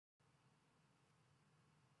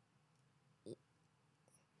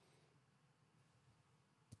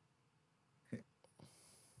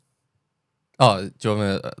Oh, do you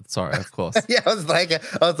want me to, sorry, of course. Yeah, I was like,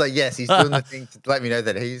 yes, he's doing the thing to let me know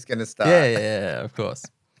that he's going to start. Yeah, of course.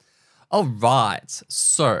 All right.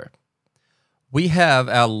 So we have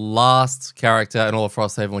our last character in all of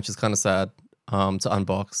Frosthaven, which is kind of sad to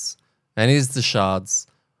unbox. And it is the Shards,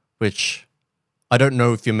 which I don't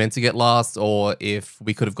know if you're meant to get last or if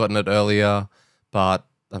we could have gotten it earlier. But,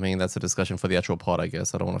 I mean, that's a discussion for the actual pod, I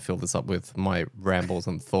guess. I don't want to fill this up with my rambles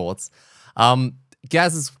and thoughts.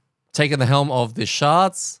 Gaz has taken the helm of the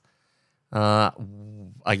Shards. I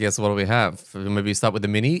guess what do we have? Maybe start with the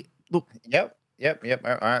mini. Look. Yep.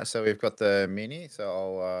 All right, so we've got the mini. So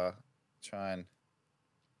I'll try and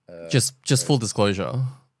just full disclosure.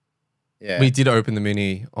 Yeah, we did open the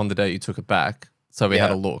mini on the day you took it back, so we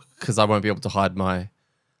had a look because I won't be able to hide my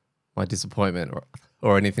disappointment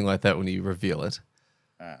or anything like that when you reveal it.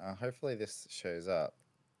 All right, hopefully this shows up.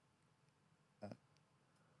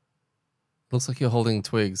 Looks like you're holding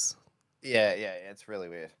twigs. Yeah, it's really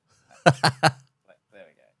weird. There we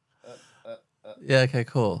go. Yeah, okay,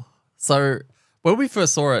 cool. So when we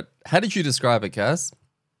first saw it, how did you describe it, Gaz?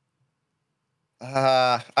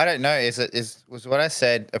 I don't know. Was what I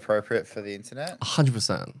said appropriate for the internet?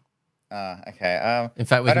 100%. Okay. In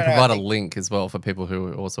fact, we can provide a link as well for people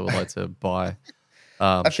who also would like to buy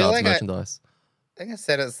Shards like merchandise. I think I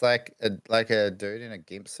said it's like a dude in a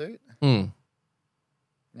gimp suit.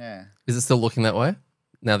 Yeah. Is it still looking that way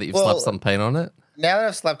now that you've slapped some paint on it? Now that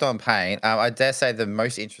I've slapped on paint, I dare say the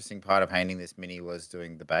most interesting part of painting this mini was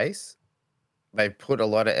doing the base. They put a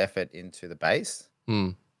lot of effort into the base,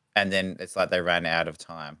 and then it's like they ran out of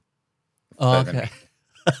time. Oh, okay.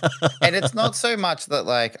 And it's not so much that,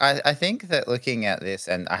 like, I think that looking at this,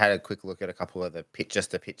 and I had a quick look at a couple of the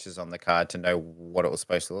pictures on the card to know what it was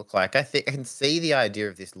supposed to look like. I think I can see the idea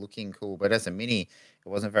of this looking cool, but as a mini, it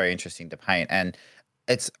wasn't very interesting to paint. And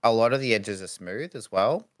it's a lot of the edges are smooth as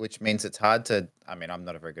well, which means it's hard to, I mean, I'm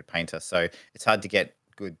not a very good painter, so it's hard to get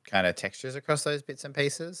good kind of textures across those bits and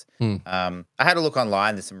pieces. I had a look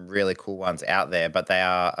online. There's some really cool ones out there, but they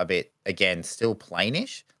are a bit, again, still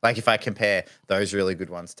plainish. Like if I compare those really good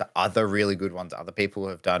ones to other really good ones other people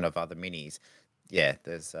have done of other minis, yeah,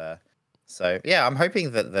 there's so yeah, I'm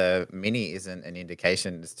hoping that the mini isn't an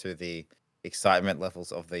indication as to the excitement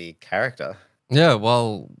levels of the character. Yeah,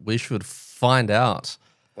 well, we should find out.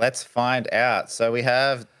 Let's find out. So we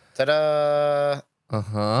have, ta-da! All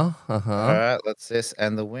right, let's this,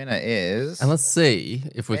 and the winner is. And let's see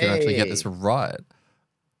if we can actually get this right.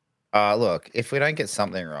 Look, if we don't get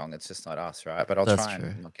something wrong, it's just not us, right? But I'll try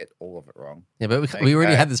and not get all of it wrong. Yeah, but we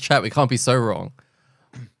already had this chat. We can't be so wrong.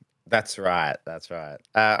 That's right. All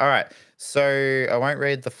right. So I won't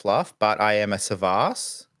read the fluff, but I am a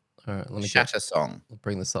Savas. All right, let me Shatter Song. I'll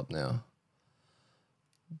bring this up now.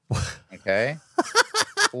 Okay.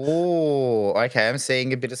 Oh, okay. I'm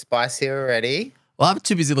seeing a bit of spice here already. Well, I'm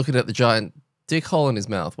too busy looking at the giant dick hole in his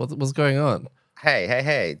mouth. What's going on?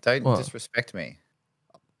 Hey! Don't disrespect me.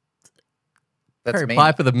 That's me.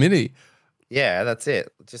 Pipe of the mini. Yeah, that's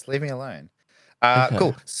it. Just leave me alone.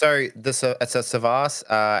 Cool. So it's a Savas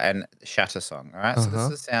and Shatter Song. All right. So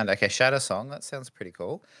this is sound. Okay, Shatter Song. That sounds pretty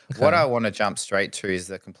cool. Okay. What I want to jump straight to is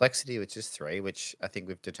the complexity, which is 3, which I think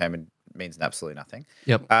we've determined means absolutely nothing.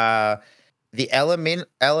 Yep. The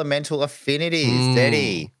elemental affinities,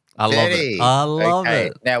 Daddy. I love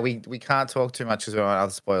it. Now we can't talk too much because we don't want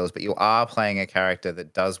other spoilers, but you are playing a character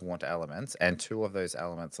that does want elements, and 2 of those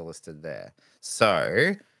elements are listed there.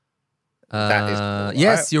 So that is cool,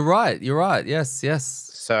 yes, right? You're right. Yes.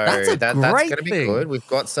 So that's going to be good. We've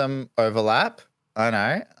got some overlap. I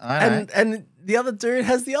know. And the other dude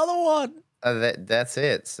has the other one. That's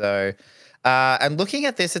it. So, and looking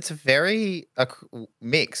at this, it's a very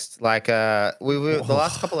mixed. Like, the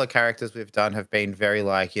last couple of characters we've done have been very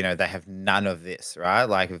like, they have none of this, right?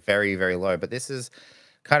 Like very, very low. But this is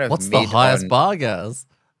kind of what's the highest bar, Gaz?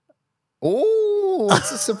 Oh,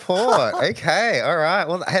 it's a support. Okay, all right.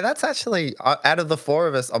 Well, hey, that's actually out of the 4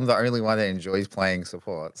 of us, I'm the only one that enjoys playing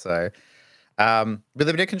support. So, with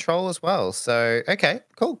a bit of control as well. So, okay,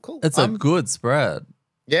 cool. It's a good spread.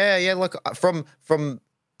 Yeah. Look, from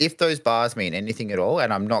if those bars mean anything at all,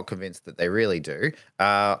 and I'm not convinced that they really do,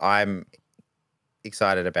 I'm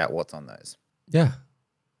excited about what's on those. Yeah.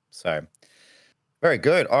 So. Very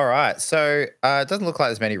good. All right. So it doesn't look like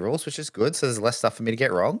there's many rules, which is good. So there's less stuff for me to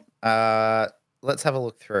get wrong. Let's have a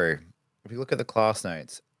look through. If you look at the class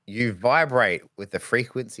notes, you vibrate with the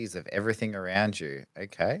frequencies of everything around you.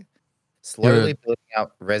 Okay. Slowly building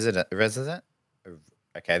up resonant.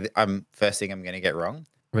 Okay. First thing I'm going to get wrong.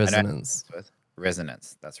 Resonance.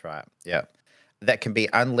 Resonance. That's right. Yeah. That can be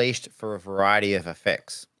unleashed for a variety of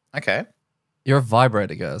effects. Okay. You're a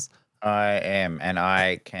vibrator, guys. I am, and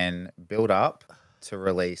I can build up to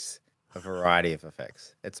release a variety of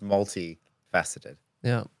effects. It's multifaceted.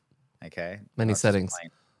 Yeah. Okay. Many Not just settings. plain.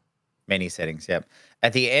 Many settings. Yep.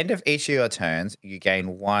 At the end of each of your turns, you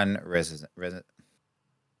gain one I'm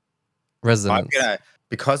Resonance. gonna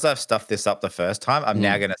because I've stuffed this up the first time. I'm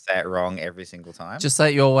now Mm. gonna say it wrong every single time. Just say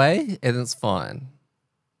it your way, and it's fine.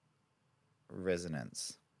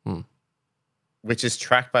 Resonance, Mm. which is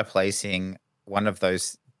tracked by placing one of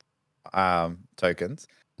those tokens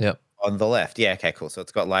Yep. on the left. Yeah. Okay. Cool. So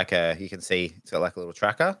it's got like you can see it's got like a little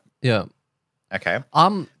tracker. Yeah. Okay.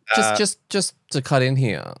 Just to cut in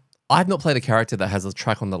here, I've not played a character that has a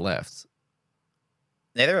track on the left.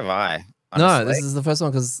 Neither have I. No, Honestly. this is the first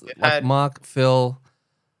one because We've like had- Mark, Phil.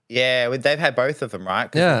 Yeah, they've had both of them, right?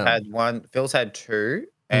 Because Yeah. we've had one. Phil's had two,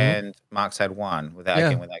 and Mark's had one. Without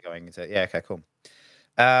going into yeah. Okay. Cool.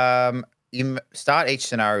 You start each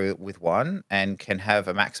scenario with one and can have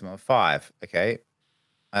a maximum of 5. Okay.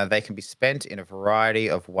 They can be spent in a variety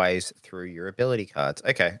of ways through your ability cards.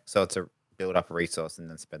 Okay. So it's a build up a resource and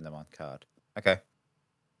then spend them on card. Okay.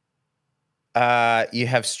 You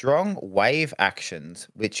have strong wave actions,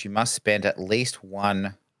 which you must spend at least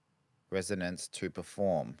one resonance to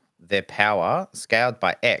perform. Their power, scaled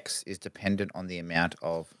by X, is dependent on the amount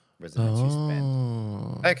of resonance you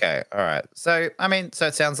spend. Okay, all right. So, I mean, so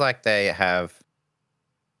it sounds like they have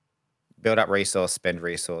build up resource, spend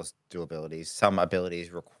resource, do abilities. Some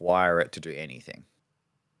abilities require it to do anything.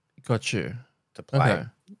 Got you. To play.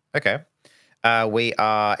 Okay. We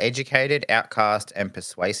are educated, outcast, and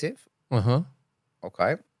persuasive.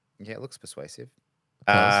 Okay. Yeah, it looks persuasive.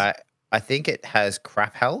 I think it has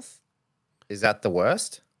crap health. Is that the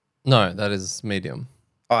worst? No, that is medium.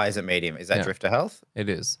 Oh, is it medium? Is that drifter health? It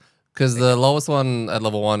is. Because the lowest one at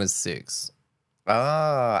level 1 is 6.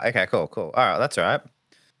 Ah, okay, cool. All right, that's all right.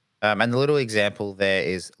 And the little example there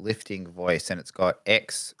is lifting voice, and it's got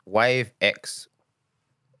X, wave X,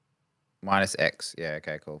 minus X. Yeah,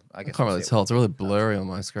 okay, cool. I guess can't really tell. It's really blurry on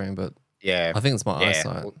my screen, but yeah, I think it's my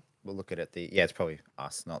eyesight. We'll look at it. It's probably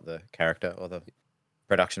us, not the character or the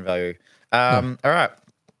production value. All right,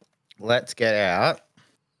 let's get out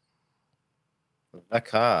the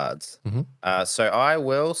cards. So I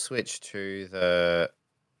will switch to the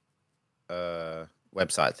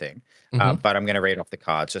website thing, but I'm going to read off the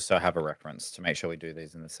cards just so I have a reference to make sure we do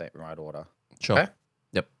these in the same right order. Sure. Okay?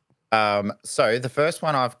 Yep. So the first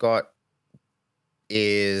one I've got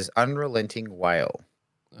is unrelenting whale.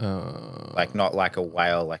 Like not like a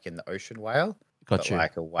whale, like in the ocean whale. Got you.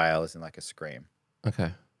 Like a whale is in like a scream.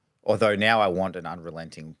 Okay. Although now I want an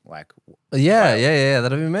unrelenting like. Yeah, whale.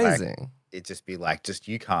 That'd be amazing. Like, it'd just be like, just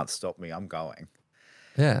you can't stop me. I'm going.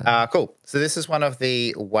 Yeah. Cool. So this is one of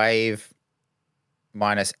the wave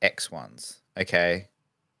minus X ones. Okay.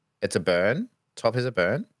 It's a burn. Top is a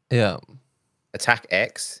burn. Yeah. Attack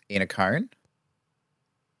X in a cone.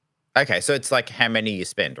 Okay, so it's like how many you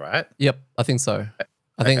spend, right? Yep, I think so.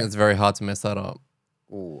 I think it's very hard to mess that up.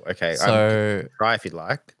 Ooh, okay. So try if you'd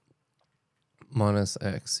like. Minus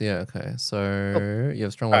X, yeah, okay. So you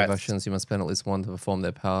have strong wave actions. You must spend at least one to perform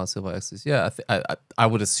their power. Silver X's, yeah. I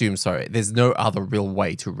would assume. Sorry, there's no other real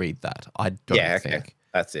way to read that. I don't think.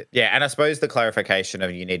 That's it. Yeah, and I suppose the clarification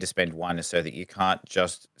of you need to spend one is so that you can't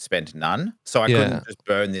just spend none. So I couldn't just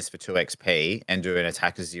burn this for 2 XP and do an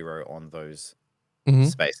attack of 0 on those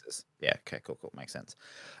spaces. Yeah, okay, cool. Makes sense.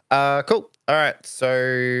 Cool. All right,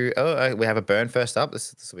 so we have a burn first up.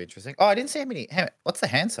 This will be interesting. Oh, I didn't see how many. What's the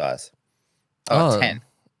hand size? Oh, 10.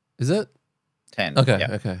 Is it? 10. Okay, yep.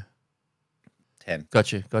 okay. 10.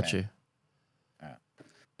 Got you. All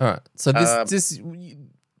right. So this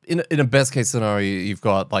in a best case scenario, you've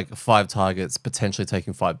got like 5 targets potentially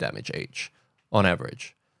taking 5 damage each on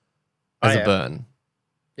average as a burn.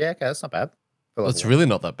 Yeah, okay, that's not bad. It's really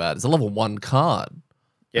not that bad. It's a level 1 card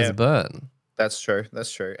as a burn. That's true.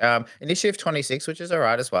 Initiative 26, which is all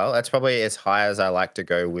right as well. That's probably as high as I like to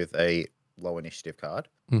go with a low initiative card.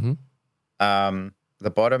 The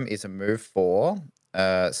bottom is a move 4.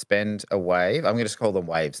 Spend a wave. I'm going to just call them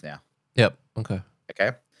waves now. Yep. Okay.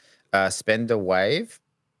 Spend a wave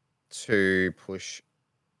to push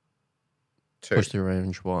 2. Push through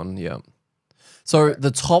range 1. Yeah. So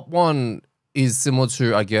the top one is similar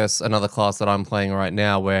to, I guess, another class that I'm playing right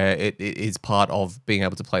now, where it is part of being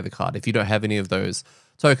able to play the card. If you don't have any of those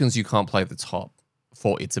tokens, you can't play the top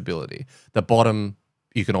for its ability. The bottom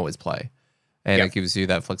you can always play. And it gives you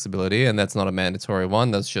that flexibility, and that's not a mandatory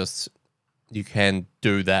one. That's just, you can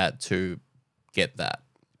do that to get that.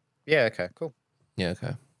 Yeah, okay, cool. Yeah,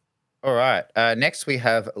 okay. All right. Next, we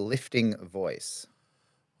have Lifting Voice.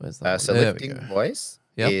 Where's that? So Lifting Voice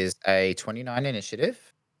is a 29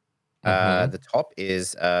 initiative. The top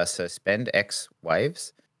is so spend X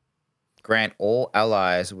waves. Grant all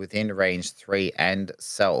allies within range 3 and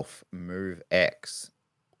self move X.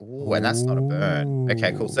 Ooh, and that's not a burn.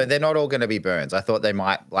 Okay, cool. So Ooh. they're not all going to be burns. I thought they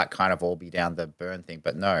might like kind of all be down the burn thing,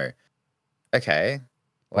 but no. Okay.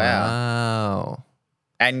 Wow. Wow.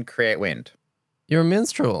 And create wind. You're a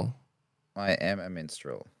minstrel. I am a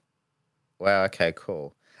minstrel. Wow. Okay,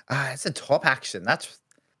 cool. It's a top action.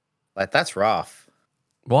 That's rough.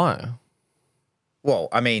 Why? Well,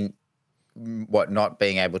 I mean, what, not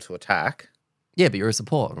being able to attack? Yeah, but you're a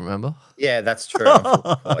support, remember? Yeah, that's true. I'm full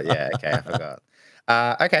support. Yeah, okay, I forgot.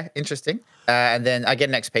 Okay, interesting. And then I get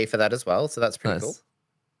an XP for that as well, so that's pretty cool.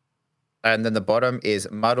 And then the bottom is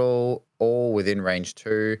muddle all within range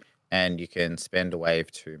 2, and you can spend a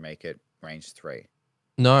wave to make it range 3.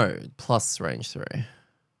 No, plus range 3.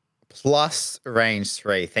 Plus range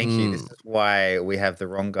 3. Thank you. This is why we have the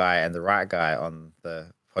wrong guy and the right guy on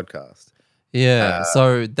the podcast. Yeah,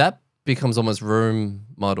 so that becomes almost room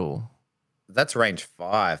muddle. That's range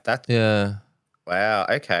 5. That's yeah. Wow.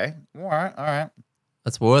 Okay. All right.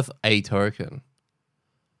 That's worth a token.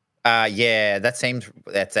 Yeah, that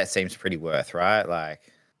seems pretty worth, right? Like,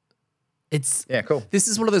 it's cool. This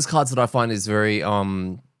is one of those cards that I find is very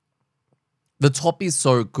the top is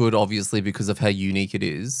so good, obviously, because of how unique it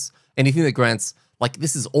is. Anything that grants, like,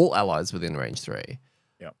 this is all allies within range 3.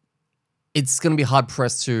 Yep. It's going to be hard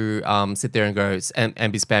pressed to sit there and go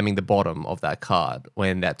and be spamming the bottom of that card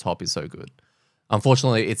when that top is so good.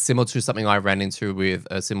 Unfortunately, it's similar to something I ran into with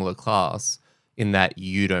a similar class in that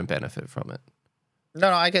you don't benefit from it. No,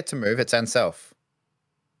 I get to move. It's self.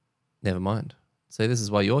 Never mind. See, this is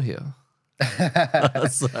why you're here.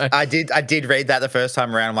 So. I did read that the first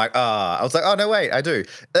time around. I'm like, I was like, oh no, wait, I do.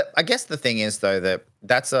 I guess the thing is though that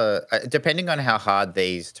that's depending on how hard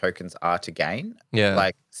these tokens are to gain. Yeah,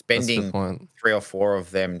 like spending 3 or 4 of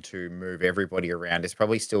them to move everybody around is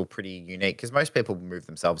probably still pretty unique because most people move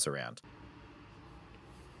themselves around.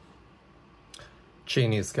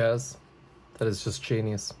 Genius, Gaz. That is just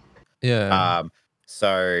genius. Yeah.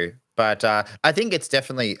 But I think it's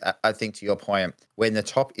definitely, I think to your point, when the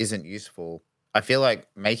top isn't useful, I feel like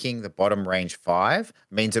making the bottom range 5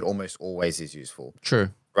 means it almost always is useful. True.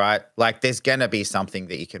 Right? Like there's going to be something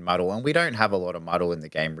that you can muddle, and we don't have a lot of muddle in the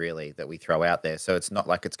game really that we throw out there. So it's not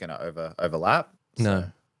like it's going to overlap. So.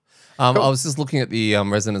 No. Cool. I was just looking at the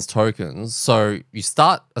resonance tokens. So you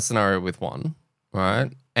start a scenario with 1,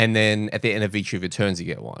 right? And then at the end of each of your turns, you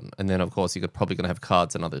get 1. And then, of course, you're probably going to have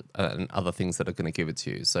cards and other things that are going to give it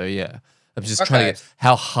to you. So, yeah. I'm just trying to get,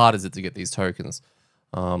 how hard is it to get these tokens?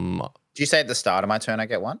 Do you say at the start of my turn I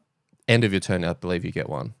get 1? End of your turn, I believe you get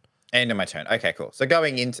 1. End of my turn. Okay, cool. So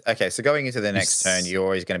going into the next turn, you're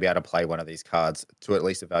always going to be able to play one of these cards to at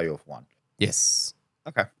least a value of 1. Yes.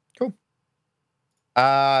 Okay, cool.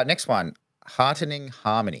 Next one, Heartening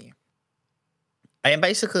Harmony. I am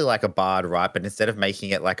basically like a bard, right? But instead of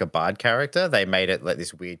making it like a bard character, they made it like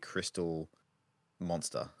this weird crystal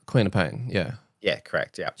monster. Queen of Pain, yeah. Yeah,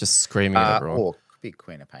 correct, yeah. Just screaming at everyone. Or big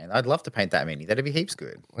Queen of Pain. I'd love to paint that mini. That'd be heaps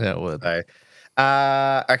good. Yeah, it would. So,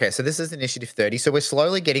 okay, so this is initiative 30. So we're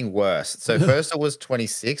slowly getting worse. So first it was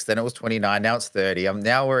 26, then it was 29, now it's 30.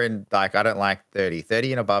 Now we're in, like, I don't like 30.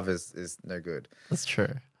 30 and above is no good. That's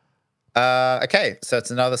true. Okay, so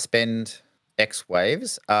it's another spend X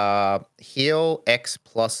waves. Heal X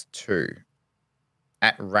plus 2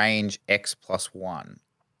 at range X plus 1.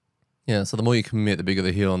 Yeah, so the more you commit, the bigger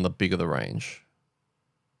the heal and the bigger the range.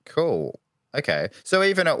 Cool. Okay, so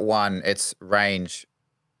even at 1, it's range.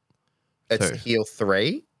 It's 2. Heal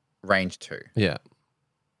 3, range 2. Yeah.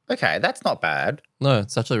 Okay, that's not bad. No,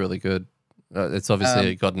 it's actually really good. It's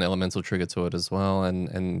obviously got an elemental trigger to it as well,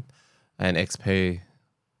 and XP.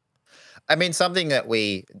 I mean, something that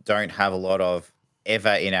we don't have a lot of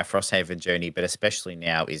ever in our Frosthaven journey, but especially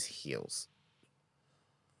now, is heals.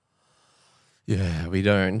 Yeah, we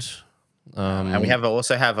don't. And we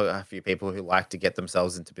also have a few people who like to get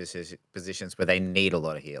themselves into positions where they need a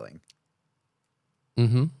lot of healing.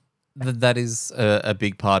 Mm-hmm. That is a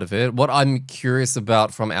big part of it. What I'm curious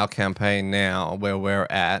about from our campaign now, where we're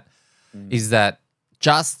at, is that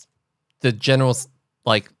just the general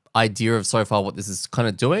idea of so far what this is kind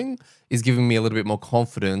of doing is giving me a little bit more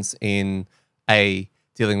confidence in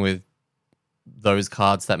dealing with those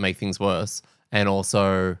cards that make things worse, and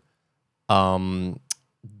also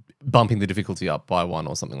bumping the difficulty up by 1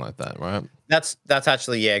 or something like that, right? That's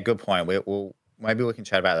actually, yeah, good point. Maybe we can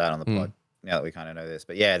chat about that on the pod now that we kind of know this.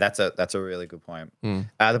 But yeah, that's a really good point.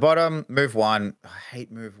 The bottom, move 1. I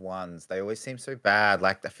hate move 1s. They always seem so bad.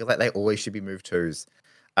 Like I feel like they always should be move 2s.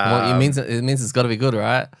 Well, it means it's got to be good,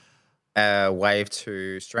 right? Wave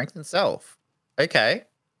 2, strengthen self. Okay.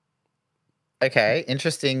 Okay,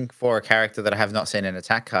 interesting for a character that I have not seen an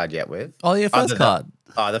attack card yet with. Oh, your first card.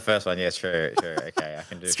 Oh, the first one. Yeah, true. Okay, I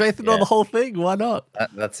can do. Straighten on the whole thing. Why not?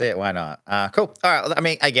 That's it. Why not? Cool. All right. I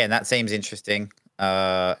mean, again, that seems interesting.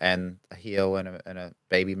 And a heal and a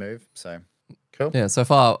baby move. So cool. Yeah. So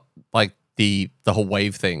far, like the whole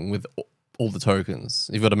wave thing with all the tokens.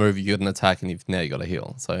 You've got a move, you got an attack, and now you got a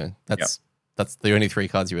heal. So that's the only 3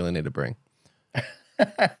 cards you really need to bring.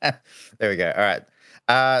 There we go. All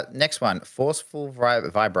right. Next one, forceful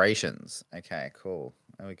vibrations. Okay, cool.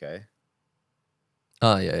 There we go.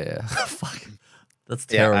 Oh yeah. Fuck. That's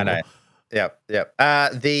terrible. Yeah, I know. Yep.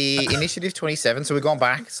 The initiative 27. So we've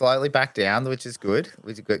gone slightly back down, which is good.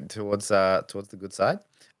 We're good towards the good side.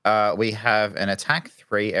 We have an attack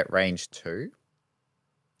 3 at range 2.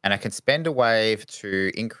 And I can spend a wave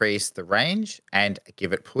to increase the range and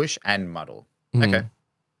give it push and muddle. Okay,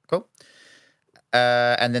 cool.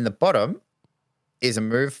 And then the bottom is a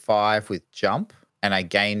move 5 with jump, and I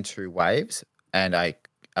gain 2 waves, and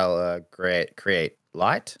I'll create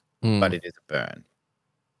light, but it is a burn.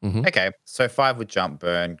 Okay, so 5 with jump,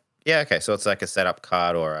 burn. Yeah, okay, so it's like a setup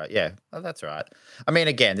card or that's all right. I mean,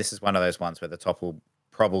 again, this is one of those ones where the top will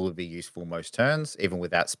probably be useful most turns, even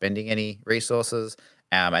without spending any resources.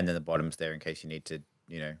 And then the bottom's there in case you need to,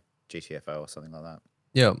 GTFO or something like that.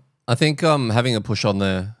 Yeah, I think having a push on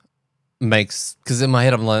there makes, because in my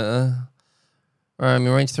head I'm like, I mean,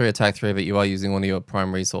 range 3, attack 3, but you are using one of your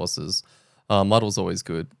prime resources. Muddle's always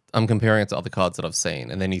good. I'm comparing it to other cards that I've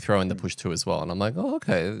seen, and then you throw in the push 2 as well, and I'm like, oh,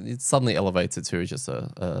 okay, it suddenly elevates it to just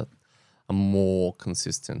a more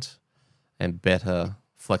consistent and better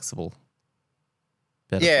flexible.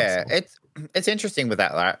 It's interesting with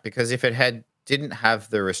that, right? Because if it didn't have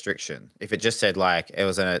the restriction, if it just said like it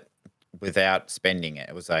was without spending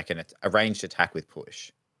it was like a ranged attack with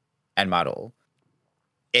push and muddle,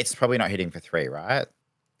 it's probably not hitting for 3, right?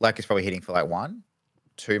 Like it's probably hitting for like 1,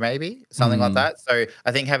 2 maybe, something like that. So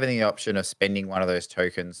I think having the option of spending one of those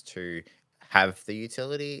tokens to have the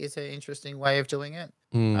utility is an interesting way of doing it.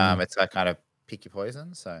 It's like kind of pick your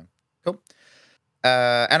poison. So cool.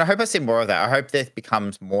 And I hope I see more of that. I hope that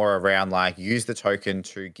becomes more around like use the token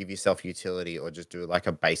to give yourself utility or just do like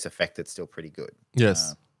a base effect that's still pretty good.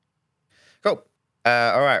 Yes. Cool.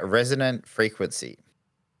 All right. Resonant frequency.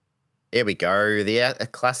 Here we go. A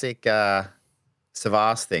classic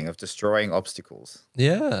Savas thing of destroying obstacles.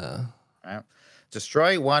 Yeah. Right.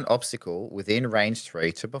 Destroy 1 obstacle within range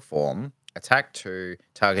 3 to perform. Attack 2,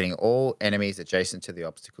 targeting all enemies adjacent to the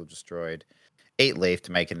obstacle destroyed. Eat leaf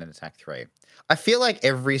to make it an attack 3. I feel like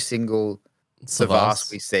every single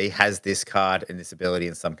Savas we see has this card and this ability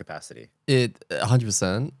in some capacity.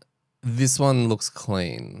 100%. This one looks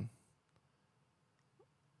clean.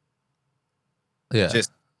 Yeah.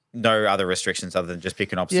 Just no other restrictions other than just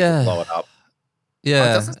pick an obstacle, blow it up.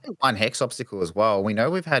 Yeah. It doesn't say 1 hex obstacle as well. We know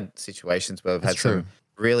we've had situations where we've had some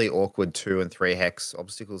really awkward 2 and 3 hex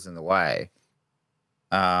obstacles in the way,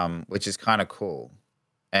 which is kind of cool.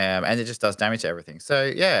 And it just does damage to everything. So,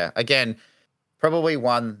 yeah, again, probably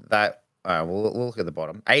one that we'll look at the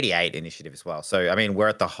bottom. 88 initiative as well. So, I mean, we're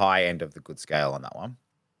at the high end of the good scale on that one.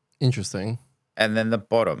 Interesting. And then the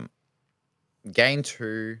bottom, gain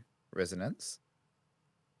 2 resonance,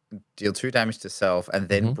 deal 2 damage to self, and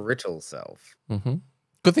then brittle self.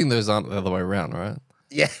 Good thing those aren't the other way around, right?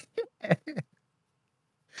 Yeah.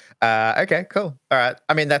 Okay, cool. All right.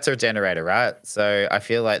 I mean, that's a generator, right? So I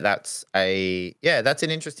feel like that's an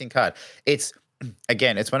interesting card. It's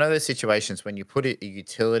one of those situations when you put a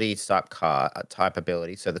utility type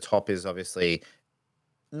ability. So the top is obviously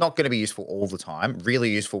not going to be useful all the time.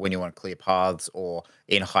 Really useful when you want to clear paths or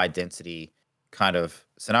in high density kind of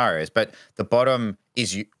scenarios. But the bottom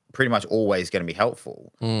is pretty much always going to be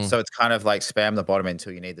helpful. So it's kind of like spam the bottom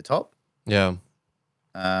until you need the top. Yeah.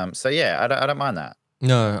 So yeah, I don't mind that.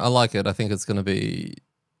 No, I like it. I think it's going to be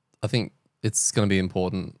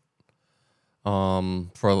important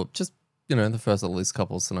for just, the first at least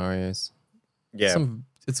couple of scenarios. Yeah.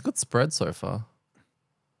 It's a good spread so far.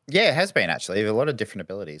 Yeah, it has been actually. A lot of different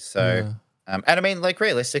abilities. So, and I mean, like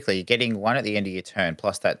realistically, getting 1 at the end of your turn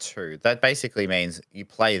plus that 2, that basically means you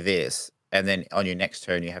play this and then on your next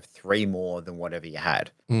turn you have 3 more than whatever you had.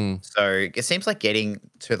 So it seems like getting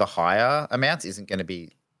to the higher amounts isn't going to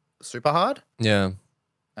be super hard. Yeah.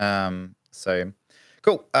 So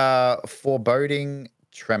cool. Foreboding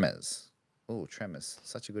Tremors. Oh, Tremors.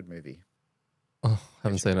 Such a good movie. Oh,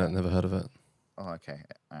 haven't seen it. Never heard of it. Oh, okay.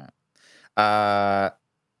 All right.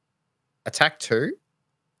 Attack 2.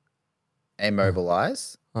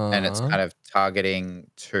 Immobilize. And it's kind of targeting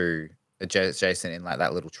 2 adjacent in like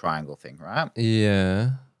that little triangle thing, right?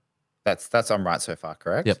 Yeah. That's I'm right so far,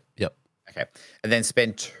 correct? Yep. Okay. And then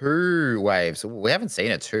spend 2 waves. Ooh, we haven't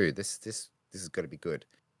seen a 2. This has got to be good.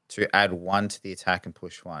 To add 1 to the attack and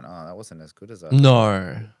push 1. Oh, that wasn't as good as I thought.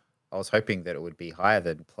 No. I was hoping that it would be higher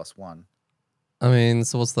than +1. I mean,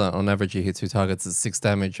 so what's that? On average, you hit 2 targets at 6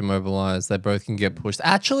 damage, immobilized. They both can get pushed.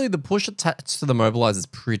 Actually, the push attached to the mobilize is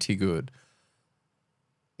pretty good.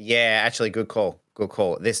 Yeah, actually, good call. Good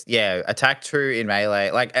call. This, yeah, attack 2 in melee.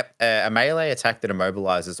 Like a melee attack that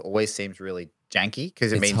immobilizes always seems really janky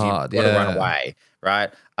because it It's means hard, you've got to run yeah. away, right?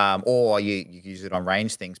 Or you use it on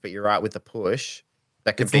range things. But you're right with the push.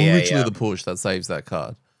 That could It's be literally a the push that saves that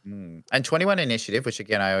card. and 21 initiative, which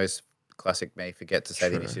again I always classic me forget to say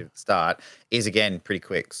the True. initiative at the start, is again pretty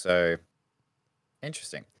quick. So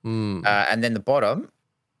interesting. Mm. And then the bottom,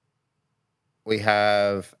 we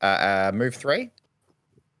have move 3,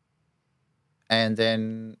 and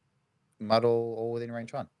then muddle all within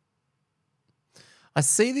range 1. I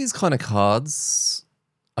see these kind of cards,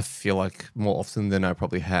 I feel like more often than I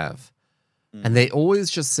probably have. And they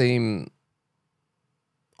always just seem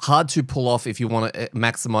hard to pull off if you want to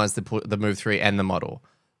maximize the move 3 and the muddle.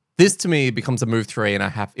 This to me becomes a move 3,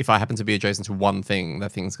 and if I happen to be adjacent to one thing,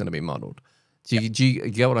 that thing's going to be muddled. Do you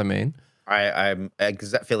get what I mean? I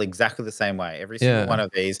feel exactly the same way. Every single one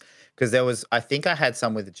of these, because I think I had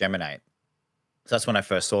some with the Geminate. So that's when I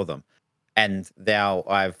first saw them. And now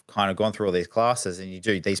I've kind of gone through all these classes, and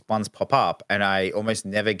these ones pop up, and I almost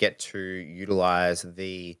never get to utilize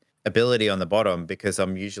the ability on the bottom because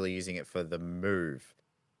I'm usually using it for the move.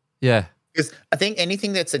 Yeah. Because I think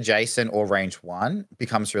anything that's adjacent or range 1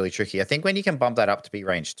 becomes really tricky. I think when you can bump that up to be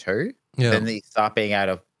range 2, then you start being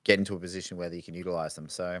able to get into a position where you can utilize them.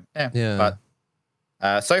 So, yeah.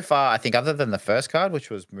 But so far, I think other than the first card, which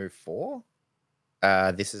was move 4,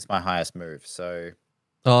 this is my highest move. So,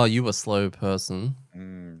 oh, you a slow person.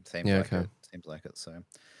 Seems like it. So,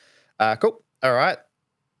 cool. All right.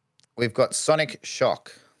 We've got Sonic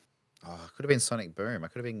Shock. Oh, it could have been Sonic Boom. It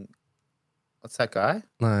could have been, what's that guy?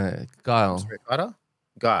 No, Guile. Street Fighter?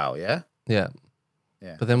 Guile, yeah? Yeah.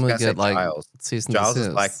 Yeah. But then we get like Giles. cease and Giles desist.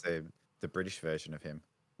 is like the British version of him.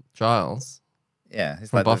 Giles? Yeah, he's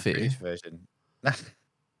From like Buffy. the British version.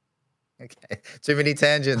 Okay, too many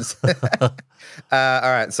tangents. All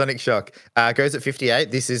right, Sonic Shock goes at 58.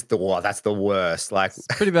 This is that's the worst. Like, it's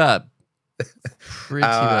pretty bad. Pretty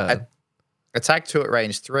bad. Attack 2 at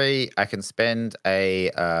range 3. I can spend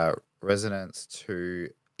a resonance to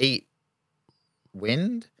eat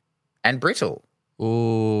wind and brittle.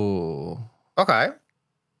 Ooh. Okay.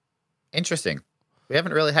 Interesting. We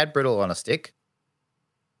haven't really had brittle on a stick.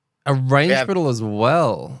 A range brittle as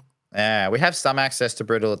well. Yeah, we have some access to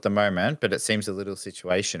brittle at the moment, but it seems a little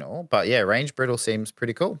situational. But yeah, range brittle seems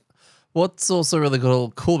pretty cool. What's also really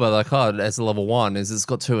cool about that card as a level 1 is it's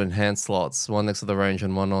got 2 enhanced slots, one next to the range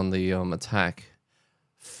and one on the attack,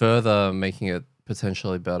 further making it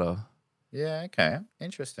potentially better. Yeah, okay.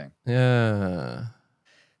 Interesting. Yeah.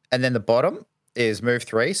 And then the bottom is move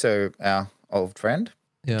 3, so our old friend.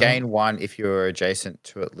 Yeah. Gain 1 if you're adjacent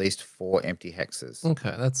to at least 4 empty hexes.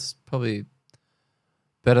 Okay, that's probably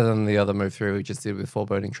better than the other move 3 we just did with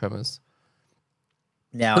Foreboding Tremors.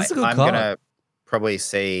 Now, I'm going to probably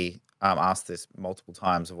ask this multiple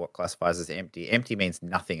times of what classifies as empty. Empty means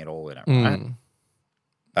nothing at all in it, right?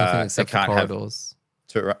 Nothing except for corridors.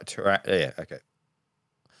 Yeah, okay.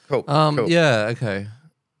 Cool. Yeah, okay.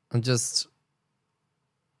 I'm just...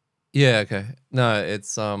 Yeah, okay. No,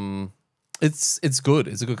 it's good.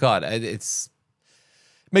 It's a good card. It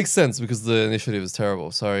makes sense because the initiative is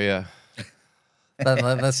terrible. So yeah,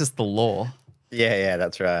 that's just the law. Yeah,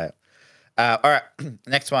 that's right. All right,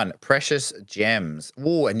 next one, Precious Gems.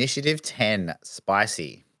 Ooh, initiative 10,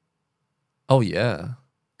 spicy. Oh yeah.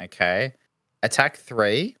 Okay, attack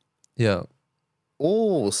 3. Yeah.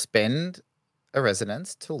 Ooh, spend a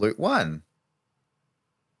resonance to loot 1.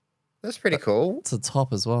 That's pretty cool. It's a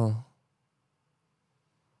top as well.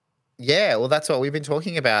 Yeah, well, that's what we've been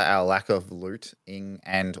talking about, our lack of looting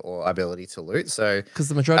and or ability to loot. So because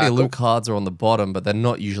the majority of loot cards are on the bottom, but they're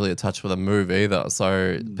not usually attached with a move either.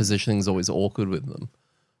 So positioning is always awkward with them.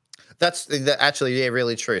 That's actually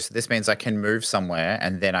really true. So this means I can move somewhere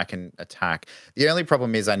and then I can attack. The only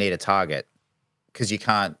problem is I need a target because you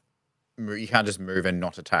can't just move and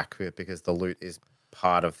not attack because the loot is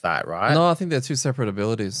part of that, right? No, I think they're 2 separate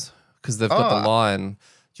abilities because they've got the line.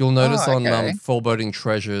 You'll notice on Foreboding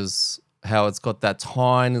Treasures how it's got that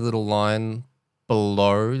tiny little line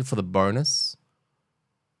below for the bonus,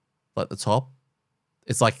 like the top.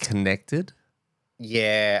 It's like connected.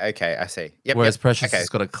 Yeah, okay, I see. Yep. Whereas Precious has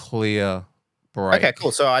got a clear break. Okay,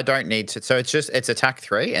 cool. So I don't need to. So it's attack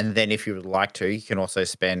 3, and then if you would like to, you can also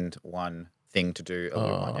spend 1 thing to do a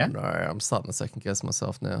loom on. Oh Yeah. no, I'm starting to second guess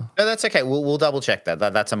myself now. No, that's okay. We'll double check that.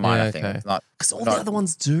 That's a minor thing. It's not Because all the other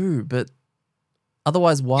ones do, but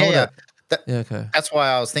otherwise, why Yeah, would yeah. it? Yeah, okay. That's why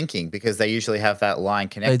I was thinking, because they usually have that line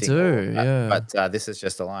They connecting all of do, that. yeah. But this is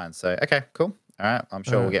just a line. So okay, cool. All right. I'm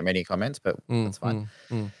sure we'll Alright. get many comments, but that's fine.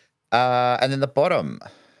 Mm. And then the bottom,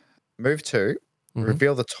 move to Mhm.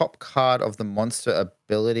 reveal the top card of the monster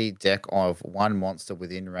ability deck of one monster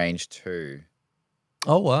within range 2.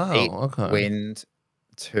 Oh wow, Eat okay. wind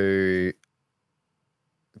to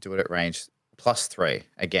do it at range +3.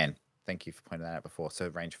 Again, thank you for pointing that out before. So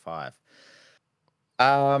range 5.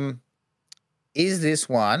 Is this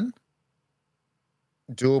one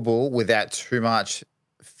doable without too much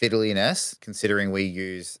fiddliness, considering we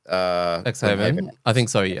use Xhaven? I think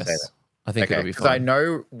so, yes. I think Okay, it'll be because I fine.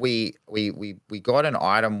 know we got an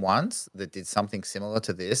item once that did something similar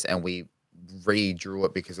to this, and we redrew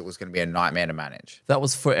it because it was going to be a nightmare to manage. That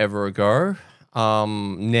was forever ago.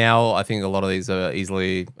 Now I think a lot of these are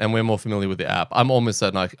easily, and we're more familiar with the app. I'm almost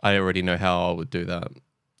certain I already know how I would do that.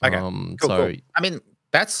 Okay, cool, So cool. I mean,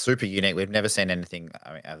 that's super unique. We've never seen anything,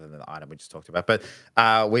 I mean, other than the item we just talked about, but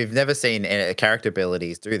we've never seen character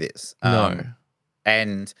abilities do this. no,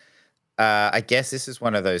 And I guess this is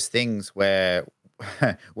one of those things where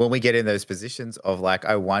when we get in those positions of like,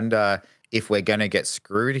 I wonder if we're going to get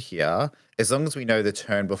screwed here, as long as we know the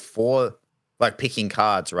turn before, like picking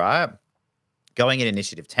cards, right? Going in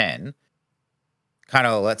initiative 10 kind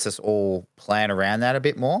of lets us all plan around that a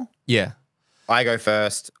bit more. yeah, I go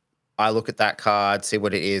first. I look at that card, see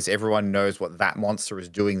what it is. Everyone knows what that monster is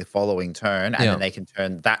doing the following turn, and then they can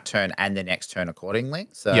turn that turn and the next turn accordingly.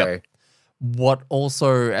 So, what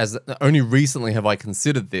also, as only recently have I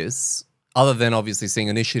considered this, other than obviously seeing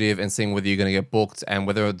initiative and seeing whether you're going to get booked and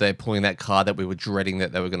whether they're pulling that card that we were dreading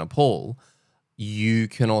that they were going to pull, you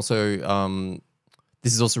can also,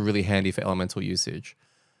 this is also really handy for elemental usage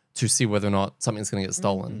to see whether or not something's going to get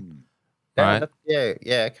stolen. Right?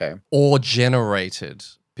 Yeah, okay. Or generated.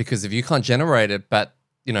 Because if you can't generate it, but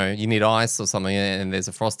you need ice or something and there's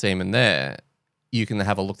a frost team in there, you can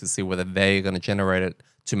have a look to see whether they're going to generate it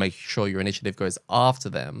to make sure your initiative goes after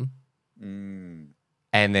them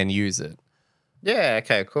and then use it. Yeah,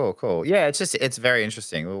 okay, cool. Yeah, it's very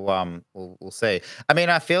interesting. We'll see. I mean,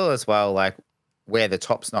 I feel as well like where the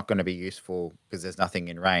top's not going to be useful because there's nothing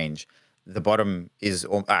in range. The bottom is,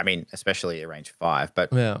 I mean, especially at range 5,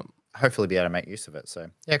 but hopefully be able to make use of it. So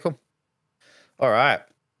yeah, cool. All right.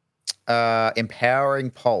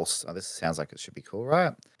 Empowering pulse. Oh, this sounds like it should be cool,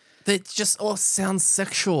 right? They just all sound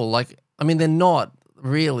sexual. Like, I mean, they're not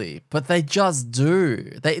really, but they just do.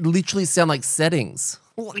 They literally sound like settings.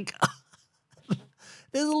 Like,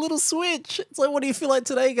 there's a little switch. It's like, what do you feel like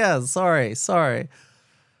today, Gaz? Sorry.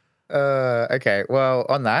 Okay. Well,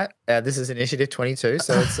 on that, this is initiative 22,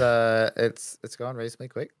 so it's gone reasonably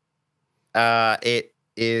quick. It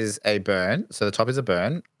is a burn. So the top is a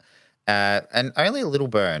burn, and only a little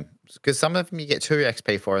burn because some of them you get 2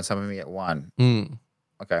 XP for, and some of them you get 1.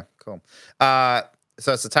 Okay, cool.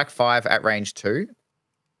 So it's attack 5 at range 2,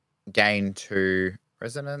 gain 2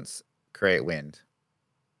 resonance, create wind.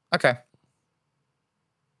 Okay.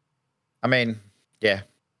 I mean, yeah.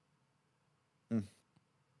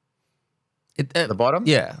 The bottom?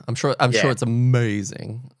 Yeah, I'm sure it's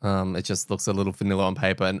amazing. It just looks a little vanilla on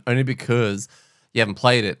paper, and only because you haven't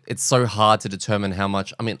played it, it's so hard to determine how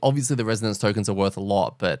much. I mean, obviously the resonance tokens are worth a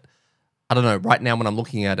lot, but I don't know. Right now, when I'm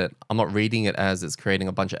looking at it, I'm not reading it as it's creating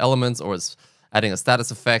a bunch of elements or it's adding a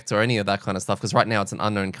status effect or any of that kind of stuff. Because right now, it's an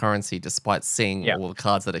unknown currency, despite seeing all the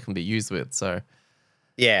cards that it can be used with. So.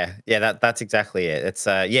 Yeah, that's exactly it. It's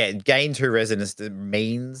gain 2 resonance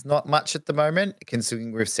means not much at the moment,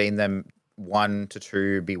 considering we've seen them 1 to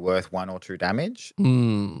 2 be worth 1 or 2 damage.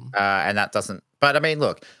 And that doesn't. But I mean,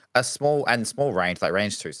 look, a small range, like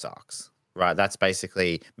range 2 sucks, right? That's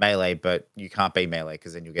basically melee, but you can't be melee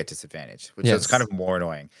because then you'll get disadvantage, which is kind of more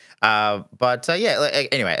annoying.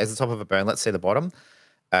 Anyway, as the top of a burn, let's see the bottom.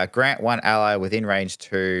 Grant 1 ally within range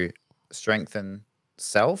 2 strengthen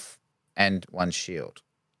self and 1 shield.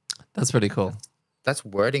 That's pretty cool. That's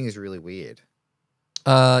wording is really weird.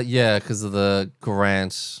 Yeah, because of the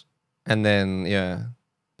grant, and then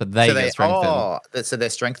but they get strengthened. So they're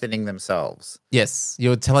strengthening themselves. Yes,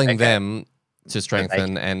 you're telling them to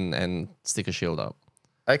strengthen and stick a shield up.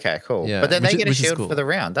 Okay, cool. Yeah, but then they get a shield for the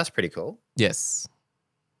round. That's pretty cool. Yes.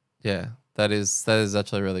 Yeah, that is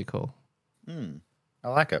actually really cool. I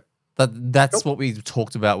like it. That's what we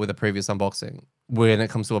talked about with the previous unboxing. When it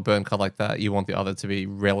comes to a burn card like that, you want the other to be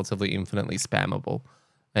relatively infinitely spammable,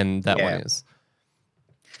 and that one is.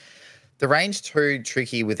 The range 2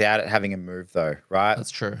 tricky without it having a move though, right?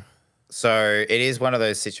 That's true. So it is one of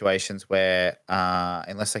those situations where,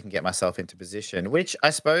 unless I can get myself into position, which I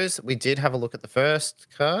suppose we did have a look at the first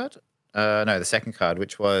card. No, the second card,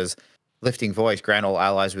 which was Lifting Voice, grant all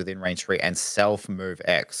allies within range 3 and self move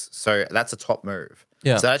X. So that's a top move.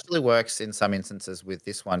 Yeah. So that actually works in some instances with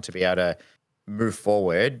this one to be able to move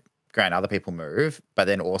forward, grant other people move, but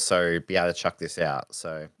then also be able to chuck this out.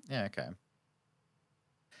 So yeah, okay.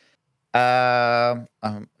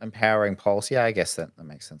 Empowering Pulse. Yeah, I guess that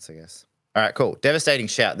makes sense, I guess. All right, cool. Devastating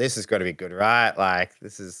Shout. This has got to be good, right? Like,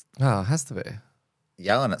 this is Oh, it has to be.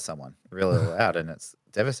 yelling at someone really loud and it's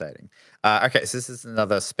devastating. Okay, so this is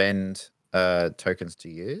another spend tokens to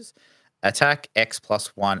use. Attack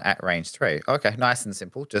X+1 at range 3. Okay, nice and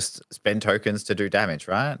simple. Just spend tokens to do damage,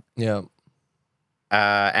 right? Yeah.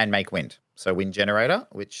 And make wind. So wind generator,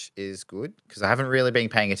 which is good because I haven't really been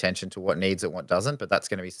paying attention to what needs it and what doesn't, but that's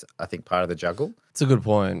going to be, I think, part of the juggle. It's a good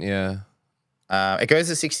point, yeah. It goes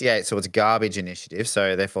to 68, so it's garbage initiative,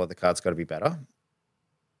 so therefore the card's got to be better.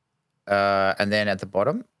 And then at the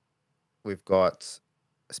bottom, we've got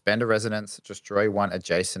spend a resonance, destroy one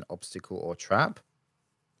adjacent obstacle or trap,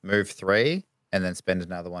 move 3, and then spend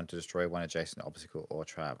another one to destroy one adjacent obstacle or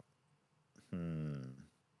trap.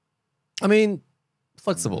 I mean,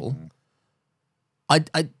 flexible.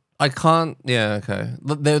 I can't. Yeah, okay.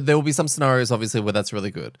 There will be some scenarios, obviously, where that's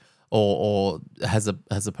really good or has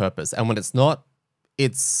a purpose, and when it's not,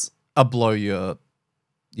 it's a blow your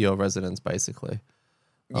resonance basically.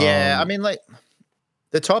 Yeah, I mean, like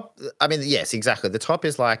the top. I mean, yes, exactly. The top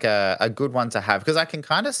is like a good one to have because I can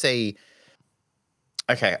kind of see.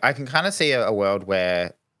 Okay, I can kind of see a world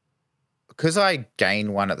where because I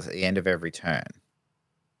gain one at the end of every turn,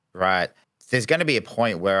 right? There's going to be a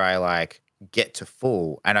point where I like get to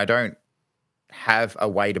full and I don't have a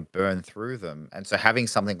way to burn through them. And so having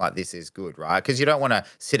something like this is good, right? Because you don't want to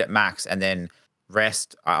sit at max and then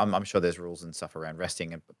rest. I'm sure there's rules and stuff around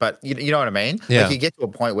resting, but you know what I mean? Yeah. Like you get to a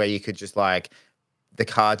point where you could just like the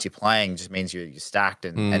cards you're playing just means you're stacked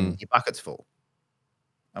and your bucket's full.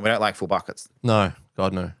 And we don't like full buckets. No,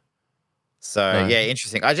 God, no. So yeah,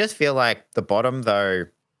 interesting. I just feel like the bottom though,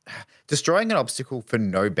 destroying an obstacle for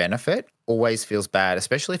no benefit always feels bad,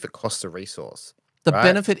 especially if it costs a resource. The right?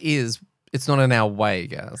 benefit is it's not in our way,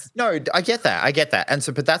 Gaz. No, I get that. And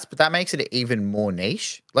so, but that makes it even more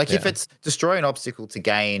niche. Like if it's destroy an obstacle to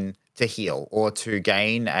gain to heal or to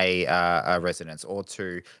gain a resonance or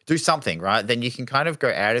to do something, right? Then you can kind of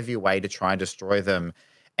go out of your way to try and destroy them.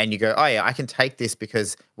 And you go, oh yeah, I can take this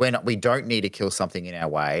because when we don't need to kill something in our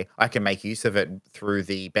way, I can make use of it through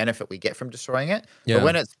the benefit we get from destroying it. Yeah. But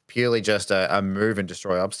when it's purely just a move and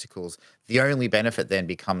destroy obstacles, the only benefit then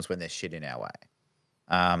becomes when there's shit in our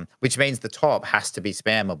way. Which means the top has to be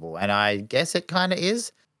spammable. And I guess it kind of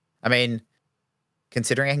is. I mean,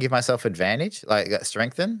 considering I can give myself advantage, like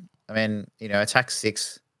strengthen, I mean, attack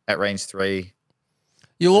 6 at range 3.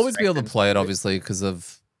 You'll always be able to play it, obviously, because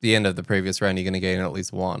of the end of the previous round, you're going to gain at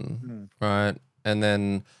least one, right? And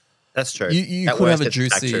then that's true. You could have a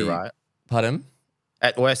juicy, 2, right? Pardon?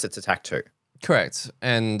 At worst, it's attack 2. Correct,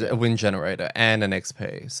 and a wind generator and an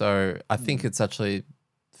XP. So I think it's actually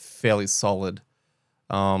fairly solid,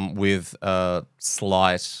 with a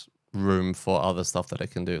slight room for other stuff that it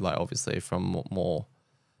can do, like obviously from more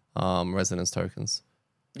resonance tokens.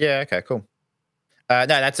 Yeah. Okay. Cool. No,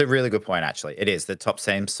 that's a really good point. Actually, it is. The top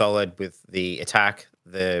seems solid with the attack,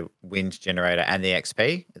 the wind generator, and the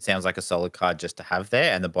XP. It sounds like a solid card just to have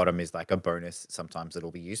there. And the bottom is like a bonus. Sometimes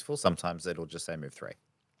it'll be useful. Sometimes it'll just say move 3.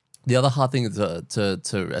 The other hard thing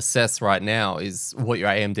to assess right now is what your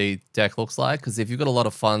AMD deck looks like. Because if you've got a lot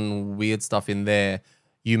of fun, weird stuff in there,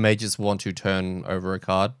 you may just want to turn over a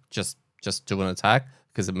card, just do an attack,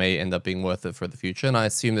 because it may end up being worth it for the future. And I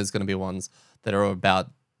assume there's going to be ones that are about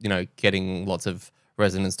getting lots of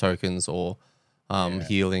resonance tokens or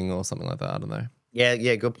healing or something like that. I don't know.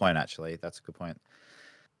 Yeah, good point, actually. That's a good point.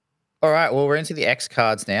 All right, well, we're into the X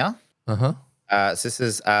cards now. Uh-huh. So this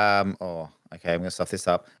is, okay, I'm going to stuff this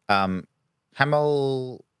up. Camelamatus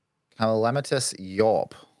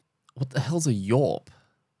Yorp. What the hell's a Yorp?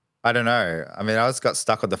 I don't know. I mean, I just got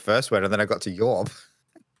stuck on the first word and then I got to Yorp.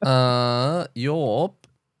 Yorp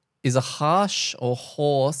is a harsh or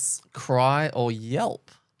hoarse cry or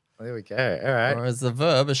yelp. There we go. All right. Or as a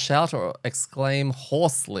verb, a shout or exclaim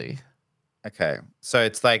hoarsely. Okay. So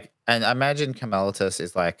it's like, and I imagine Camelamatus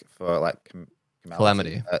is like for like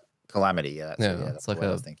calamity. Calamity. Yeah. That's like what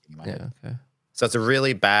I was thinking. Okay. So it's a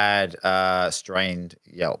really bad, strained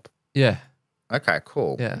yelp. Yeah. Okay.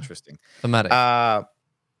 Cool. Yeah. Interesting. Thematic.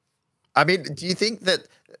 I mean, do you think that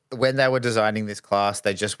when they were designing this class,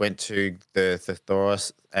 they just went to the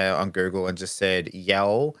thesaurus on Google and just said,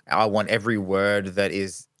 yell, I want every word that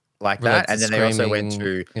is like Related that. to And then they also went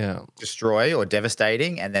screaming, to yeah. destroy or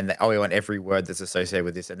devastating. And then, we want every word that's associated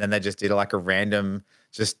with this. And then they just did like a random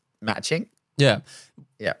just matching. Yeah.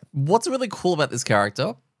 Yeah. What's really cool about this character,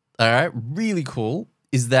 all right, really cool,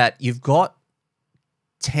 is that you've got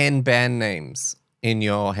 10 band names in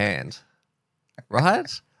your hand, right?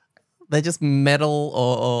 They're just metal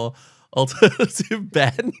or alternative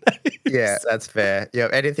band names. Yeah, that's fair. Yeah,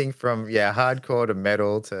 anything from hardcore to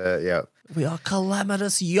metal to We are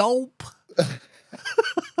calamitous yope.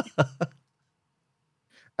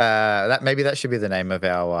 maybe that should be the name of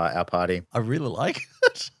our party. I really like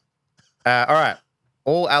it. All right.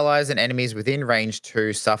 All allies and enemies within range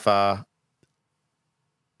 2 suffer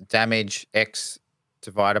damage X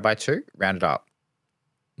divided by 2, rounded up.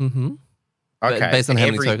 Mm-hmm. Okay. Based on how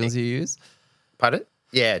many everything. tokens you use? Pardon?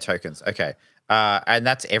 Yeah, tokens. Okay. And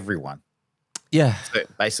that's everyone. Yeah. So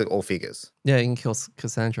basically all figures. Yeah, you can kill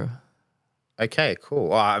Cassandra. Okay, cool.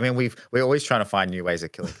 Well, I mean, we're always trying to find new ways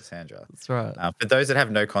of killing Cassandra. That's right. For those that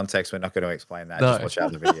have no context, we're not going to explain that. No. Just watch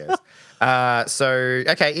other videos.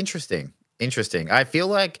 Okay, interesting. Interesting. I feel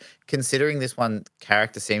like considering this one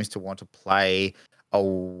character seems to want to play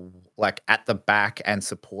like at the back and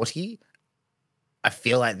supporty, I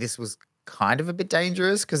feel like this was kind of a bit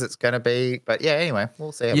dangerous because it's going to be. But yeah, anyway,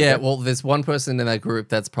 we'll see. Yeah, well, there's one person in that group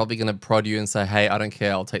that's probably going to prod you and say, "Hey, I don't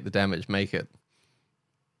care. I'll take the damage. Make it."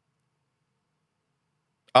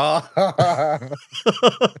 Oh.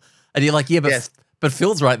 And you're like, yeah, but Yes. but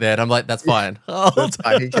Phil's right there, and I'm like, that's fine. That's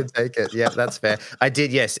fine. He can take it. Yeah, that's fair. I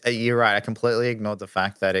did. Yes, you're right. I completely ignored the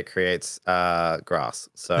fact that it creates grass.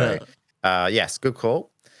 So yes, good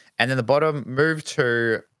call. And then the bottom, move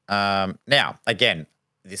to now again.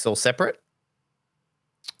 This all separate.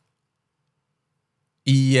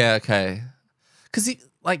 Yeah, okay. Because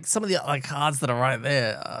like some of the like cards that are right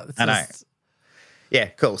there. I know. Yeah,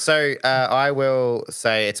 cool. So I will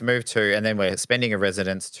say it's move 2, and then we're spending a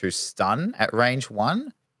residence to stun at range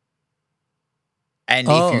 1. And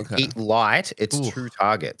if you eat light, it's 2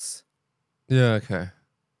 targets. Yeah, okay.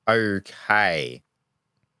 Okay.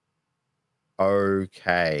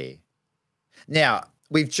 Now,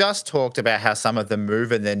 we've just talked about how some of the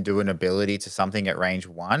move and then do an ability to something at range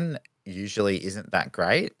 1 usually isn't that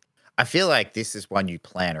great. I feel like this is one you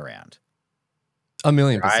plan around.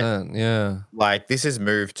 1,000,000%, yeah. Like this is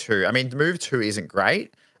move 2. I mean, move 2 isn't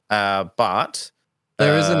great, but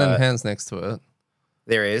there is an enhance next to it.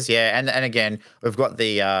 There is, yeah, and again, we've got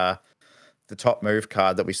the top move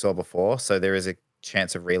card that we saw before, so there is a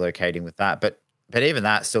chance of relocating with that. But even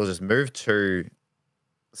that, still just move 2,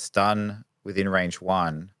 stun within range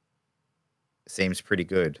 1 seems pretty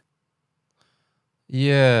good.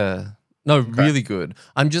 Yeah. No, really good.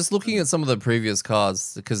 I'm just looking at some of the previous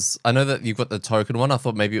cards because I know that you've got the token one. I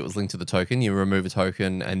thought maybe it was linked to the token. You remove a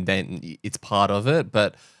token and then it's part of it.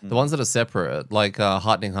 But the ones that are separate, like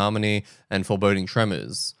Heartening Harmony and Foreboding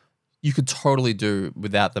Tremors, you could totally do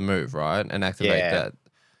without the move, right? And activate that.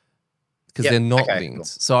 Because they're not linked. Cool.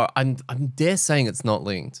 So I'm dare saying it's not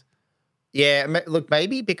linked. Yeah, look,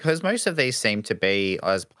 maybe because most of these seem to be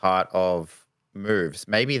as part of moves.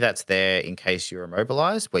 Maybe that's there in case you're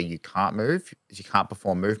immobilized, where you can't move, you can't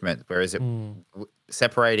perform movement. Whereas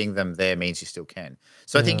separating them there means you still can.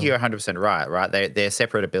 So I think you're 100% right? They're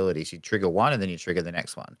separate abilities. You trigger one and then you trigger the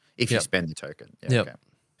next one if you spend the token. Yeah. Okay.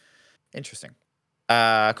 Interesting.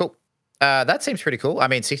 Cool. That seems pretty cool. I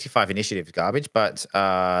mean, 65 initiative is garbage, but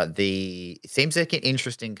it seems like an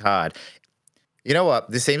interesting card. You know what?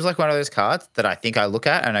 This seems like one of those cards that I think I look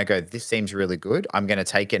at and I go, this seems really good. I'm going to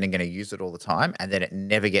take it and going to use it all the time. And then it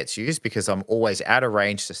never gets used because I'm always out of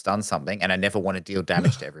range to stun something and I never want to deal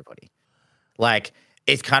damage to everybody. Like,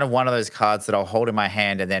 it's kind of one of those cards that I'll hold in my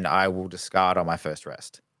hand and then I will discard on my first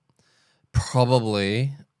rest.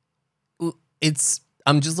 Probably.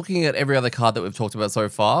 I'm just looking at every other card that we've talked about so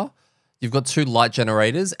far. You've got 2 light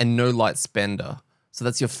generators and no light spender. So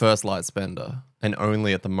that's your first light spender and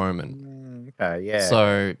only at the moment. Okay, yeah.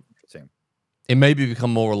 So it maybe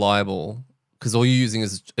become more reliable because all you're using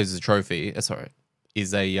is a trophy.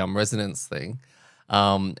 Is a resonance thing,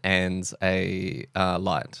 and a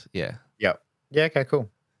light. Yeah. Yep. Yeah. Okay. Cool.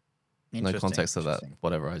 No context to that.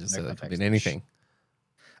 Whatever I just said, that could mean anything.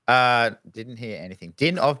 Didn't hear anything.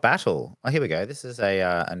 Din of Battle. Oh, here we go. This is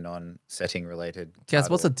a non-setting related. Gaz,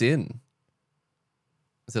 what's a din?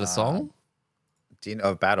 Is it a song? Din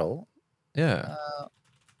of Battle. Yeah.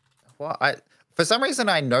 Well, for some reason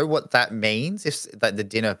I know what that means, if like the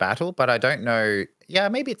Din of Battle, but I don't know. Yeah,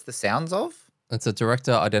 maybe it's the sounds of. It's a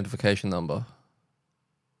director identification number.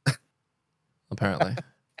 Apparently.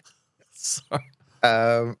 Sorry.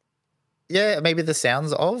 Yeah, maybe the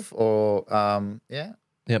sounds of, or yeah.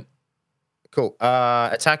 Yep. Cool.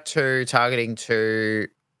 Attack 2, targeting 2,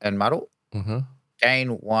 and muddle. Mm-hmm. Gain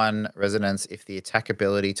 1 resonance if the attack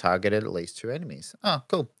ability targeted at least 2 enemies. Oh,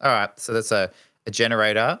 cool. All right. So that's a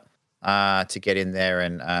generator to get in there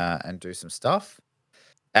and do some stuff.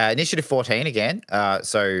 Initiative 14 again.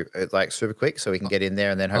 So like super quick, so we can get in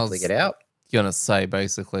there and then hopefully get out. Gonna say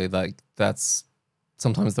basically like that's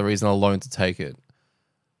sometimes the reason alone to take it.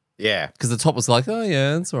 Yeah. Because the top was like, oh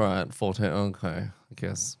yeah, it's all right. 14. Okay, I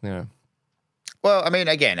guess. Yeah. Well, I mean,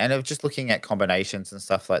 again, and of just looking at combinations and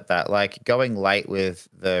stuff like that, like going late with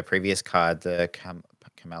the previous card, the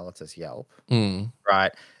Camelitus Yelp,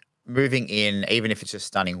 right? Moving in, even if it's just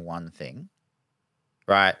stunning one thing,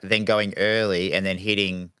 right? Then going early and then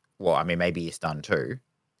hitting, well, I mean, maybe you stun 2.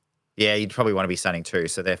 Yeah, you'd probably want to be stunning 2,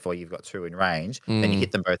 so therefore you've got 2 in range. Then you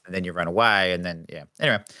hit them both and then you run away and then, yeah.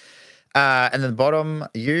 Anyway, and then the bottom,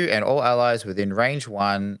 you and all allies within range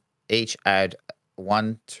 1 each add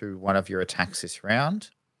 1 to one of your attacks this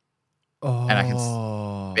round. Oh. And I can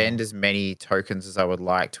spend as many tokens as I would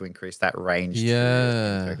like to increase that range to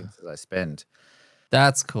as many tokens as I spend.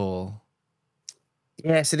 That's cool.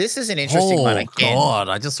 Yeah, so this is an interesting one again. Oh, God,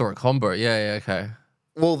 I just saw a combo. Yeah, okay.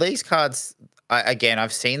 Well, these cards,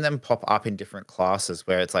 I've seen them pop up in different classes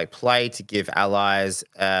where it's like play to give allies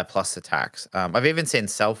plus attacks. I've even seen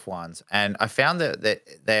self ones, and I found that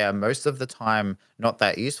they are most of the time not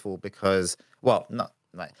that useful because, well, not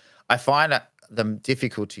like I find them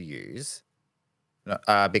difficult to use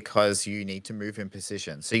because you need to move in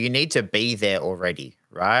position. So you need to be there already,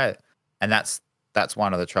 right? And that's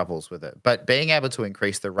one of the troubles with it. But being able to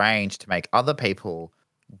increase the range to make other people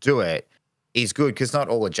do it is good because not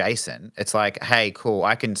all adjacent. It's like, hey, cool,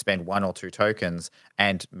 I can spend 1 or 2 tokens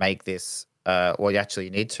and make this. Well, you actually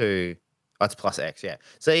need to. Oh, it's plus X, yeah.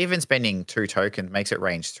 So even spending 2 tokens makes it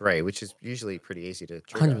range 3, which is usually pretty easy to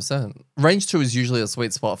trigger. 100%. Range 2 is usually a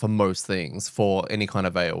sweet spot for most things for any kind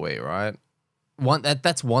of AoE, right?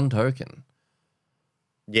 That's 1 token.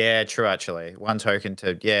 Yeah, true. Actually, 1 token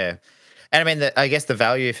to and I mean, I guess the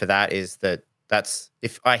value for that is that's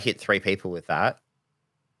if I hit 3 people with that,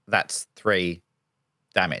 that's 3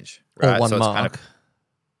 damage, right? Or 1 so mark. It's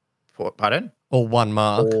kind of, pardon? Or 1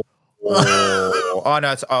 mark. Oh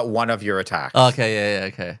no, it's 1 of your attacks. Okay, yeah,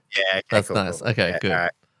 okay. Yeah, okay, that's cool, nice. Cool. Okay, yeah, good. All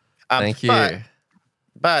right. Thank you.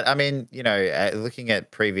 But I mean, looking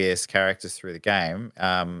at previous characters through the game,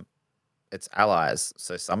 it's allies,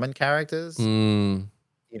 so summon characters.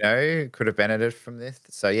 Could have benefited from this.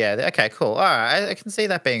 So yeah, okay, cool. All right, I can see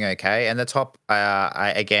that being okay. And the top,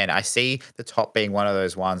 I see the top being one of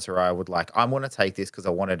those ones where I want to take this because I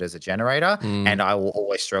want it as a generator, and I will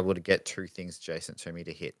always struggle to get 2 things adjacent to me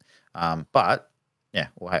to hit. But yeah,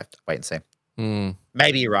 we'll have to wait and see.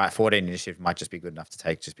 Maybe you're right. 14 initiative might just be good enough to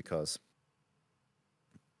take just because.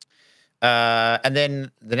 And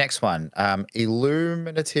then the next one,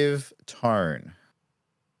 illuminative tone.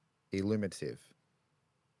 Illuminative.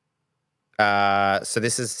 So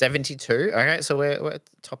this is 72. Okay, so we're at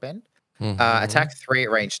the top end. Attack 3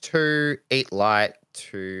 at range 2, eat light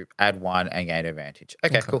to add 1 and gain advantage.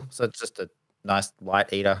 Okay, cool. So it's just a nice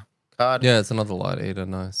light eater card. Yeah, it's another light eater.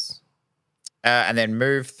 Nice. And then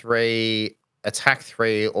move 3, attack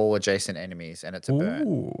 3, all adjacent enemies, and it's a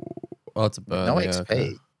burn. Oh, it's a burn. No yeah, XP.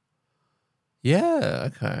 Okay. Yeah,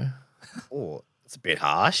 okay. Oh, it's a bit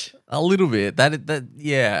harsh. A little bit.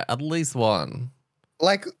 Yeah, at least 1.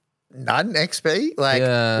 Like none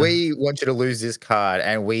XP? We want you to lose this card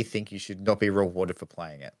and we think you should not be rewarded for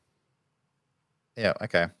playing it. Yeah,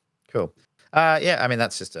 okay. Cool. Yeah, I mean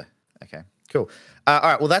that's just okay. Cool. All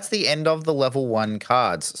right, well that's the end of the level 1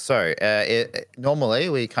 cards. So, normally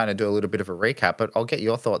we kind of do a little bit of a recap, but I'll get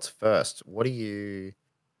your thoughts first. What do you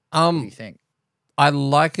think? I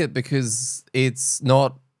like it because it's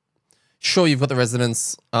not sure you've got the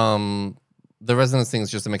resonance. The resonance thing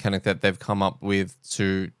is just a mechanic that they've come up with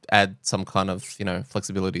to add some kind of,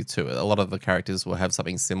 flexibility to it. A lot of the characters will have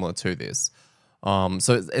something similar to this.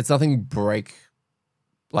 So it's nothing breakthrough.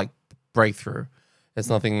 It's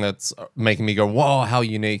nothing that's making me go, whoa, how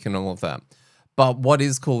unique and all of that. But what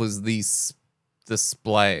is cool is this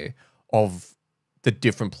display of the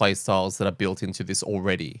different play styles that are built into this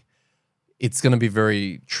already. It's going to be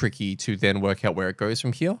very tricky to then work out where it goes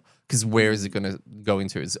from here. Because where is it going to go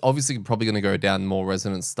into? It's obviously probably going to go down more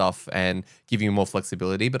resonance stuff and give you more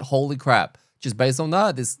flexibility. But holy crap, just based on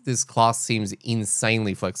that, this class seems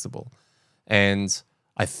insanely flexible. And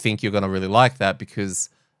I think you're going to really like that because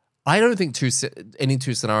I don't think any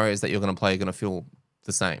 2 scenarios that you're going to play are going to feel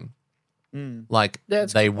the same. Like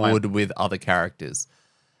they would with other characters.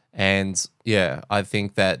 And yeah, I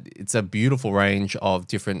think that it's a beautiful range of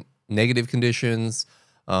different negative conditions.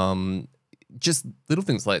 just little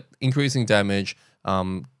things like increasing damage,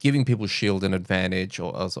 giving people shield an advantage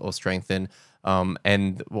or strengthen,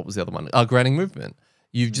 and what was the other one? Granting movement.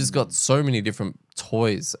 You've just got so many different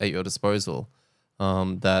toys at your disposal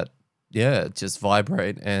that, yeah, just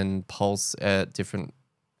vibrate and pulse at different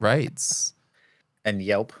rates. And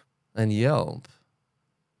Yelp. And Yelp.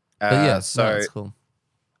 But yeah, So no, that's cool.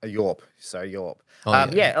 Yorp. So Yorp. Oh,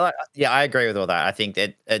 Yeah, I agree with all that. I think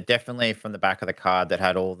that definitely from the back of the card that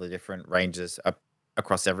had all the different ranges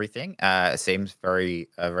across everything, it seems very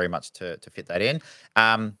much to fit that in.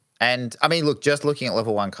 And I mean, look, just looking at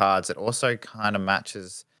level 1 cards, it also kind of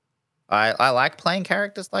matches. I like playing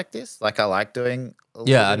characters like this. Like I like doing a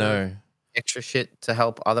little I bit of know. extra shit to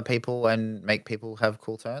help other people and make people have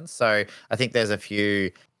cool turns. So I think there's a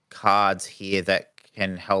few cards here that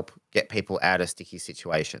can help get people out of sticky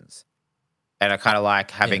situations. And I kind of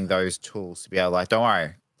like having those tools to be able to like, don't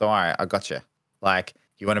worry, I got you. Like,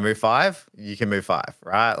 you want to move 5? You can move 5,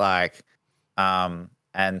 right? Like,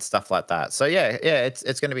 and stuff like that. So yeah,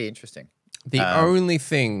 it's going to be interesting. The only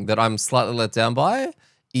thing that I'm slightly let down by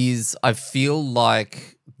is I feel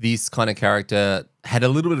like this kind of character had a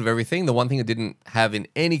little bit of everything. The one thing it didn't have in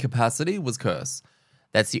any capacity was Curse.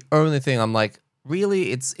 That's the only thing I'm like,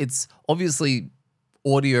 really? It's obviously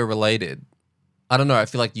audio related. I don't know. I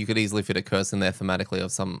feel like you could easily fit a Curse in there thematically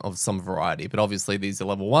of some variety. But obviously these are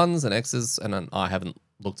level 1s and X's, and I haven't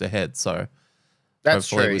looked ahead. So that's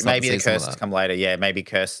hopefully true. we start to Maybe see the some of curses that. come later. Yeah, maybe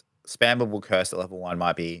spammable curse at level 1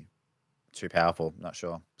 might be too powerful. Not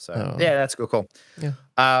sure. So yeah, that's cool. Yeah.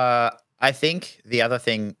 I think the other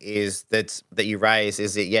thing is that you raise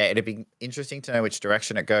is that it'd be interesting to know which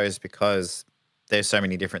direction it goes because there's so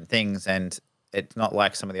many different things, and it's not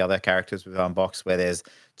like some of the other characters with Unbox where there's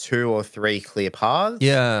 2 or 3 clear paths.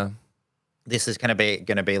 Yeah. This is gonna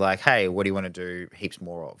be like, hey, what do you want to do heaps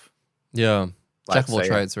more of? Yeah. Like, Jack of all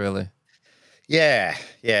trades, really. Yeah,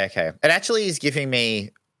 okay. It actually is giving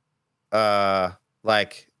me reminding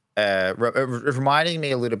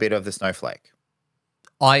me a little bit of the Snowflake.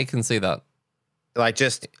 I can see that. Like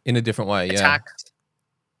just in a different way, attacks,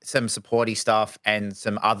 some supporty stuff, and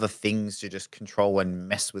some other things to just control and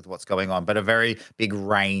mess with what's going on, but a very big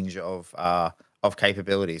range of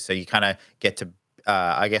capabilities. So you kind of get to,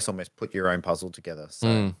 I guess, almost put your own puzzle together.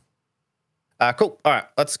 So cool. All right,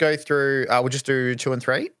 let's go through. We'll just do 2 and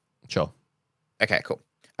 3. Sure. Okay, cool.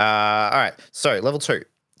 All right. So level 2,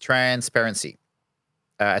 transparency.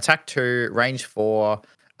 Attack 2, range 4.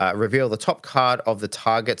 Reveal the top card of the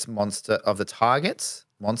target's monster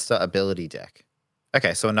ability deck.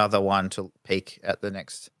 Okay, so another one to peek at the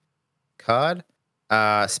next card.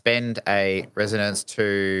 Spend a resonance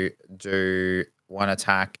to do 1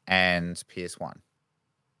 attack and pierce 1.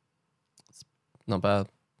 Not bad.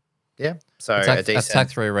 Yeah. So attack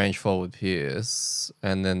 3, range 4 with pierce,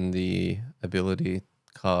 and then the ability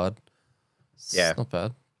card. It's not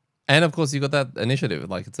bad. And of course, you got that initiative.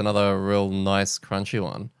 Like, it's another real nice, crunchy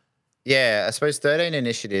one. Yeah, I suppose 13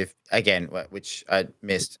 initiative, again, which I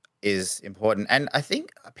missed, is important. And I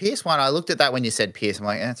think PS1, I looked at that when you said PS. I'm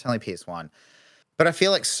like, it's only PS1. But I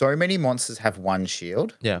feel like so many monsters have 1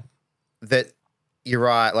 shield. Yeah. That you're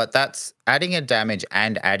right. Like, that's adding a damage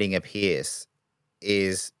and adding a pierce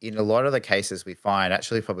is, in a lot of the cases we find,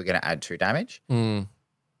 actually probably going to add 2 damage.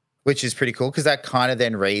 Which is pretty cool because that kind of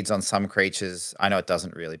then reads on some creatures. I know it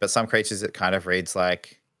doesn't really, but some creatures it kind of reads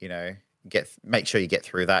like, make sure you get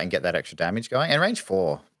through that and get that extra damage going. And range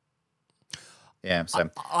 4. Yeah,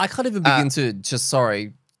 so I can't even begin to just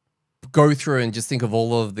go through and just think of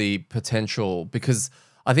all of the potential, because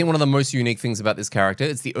I think one of the most unique things about this character,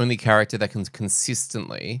 it's the only character that can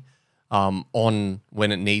consistently on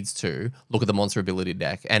when it needs to look at the monster ability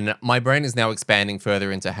deck. And my brain is now expanding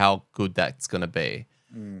further into how good that's going to be.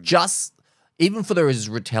 Just even for those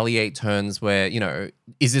retaliate turns where,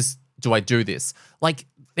 do I do this? Like,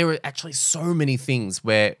 there are actually so many things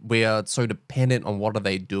where we are so dependent on what are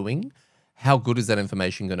they doing. How good is that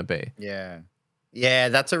information going to be? Yeah,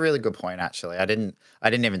 that's a really good point, actually. I didn't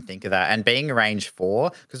even think of that. And being range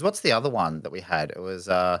 4, because what's the other one that we had? It was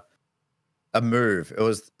a move. It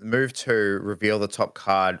was move 2, reveal the top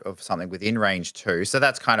card of something within range 2. So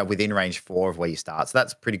that's kind of within range 4 of where you start. So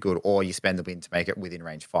that's pretty good. Or you spend the win to make it within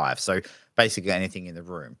range 5. So basically anything in the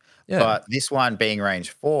room. Yeah. But this one being range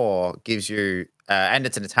 4 gives you, and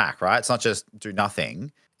it's an attack, right? It's not just do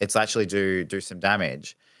nothing. It's actually do some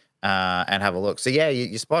damage and have a look. So yeah,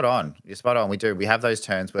 you're spot on. You're spot on. We have those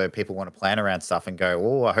turns where people want to plan around stuff and go,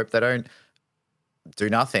 oh, I hope they don't do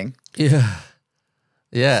nothing. Yeah.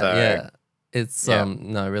 It's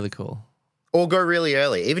really cool. Or go really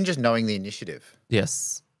early, even just knowing the initiative.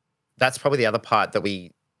 Yes. That's probably the other part that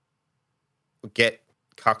we get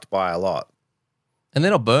cucked by a lot. And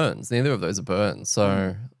they're not burns. Neither of those are burns.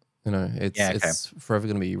 So, Yeah, okay. it's forever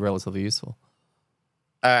going to be relatively useful.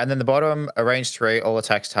 And then the bottom, a range 3, all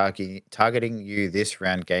attacks targeting you this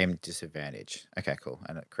round gain disadvantage. Okay, cool.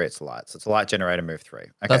 And it creates light. So it's a light generator, move 3.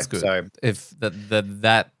 Okay, That's good. So If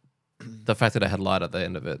the fact that it had light at the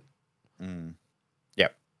end of it.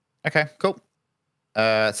 Yep. Okay, cool.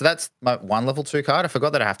 So that's my 1 level 2 card. I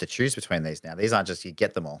forgot that I have to choose between these now. These aren't just you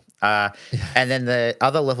get them all. And then the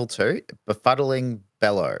other level 2, Befuddling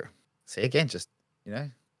Bellow. See, again, just,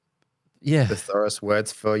 Yeah. thesaurus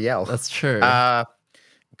words for yell. That's true.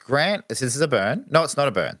 Grant, this is a burn. No, it's not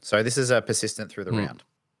a burn. So this is a persistent through the round.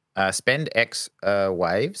 Spend X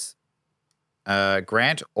waves.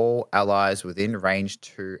 Grant all allies within range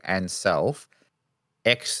 2 and self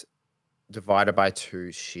X divided by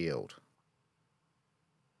 2 shield.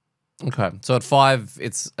 Okay. So at 5,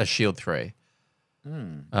 it's a shield 3.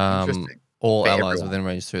 Interesting. All For allies everyone. within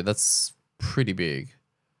range 2. That's pretty big.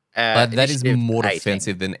 That is Initiative more 18.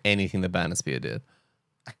 defensive than anything the Banner Spear did.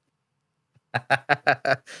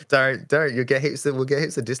 don't. We'll get heaps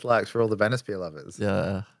of dislikes for all the Banner Spear lovers.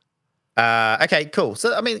 Yeah. Okay, cool.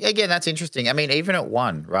 So I mean, again, that's interesting. I mean, even at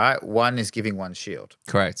 1, right? 1 is giving 1 shield.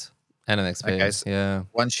 Correct. And an XP. Okay, so yeah.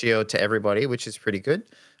 1 shield to everybody, which is pretty good.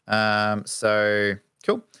 So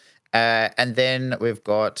cool. And then we've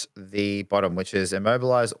got the bottom, which is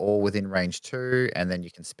immobilize all within range 2, and then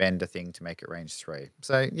you can spend a thing to make it range 3.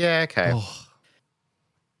 So yeah, okay. Oh.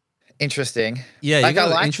 Interesting. Yeah, you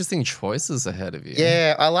got interesting choices ahead of you.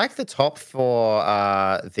 Yeah, I like the top for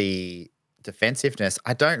the defensiveness.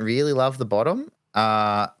 I don't really love the bottom.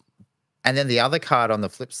 And then the other card on the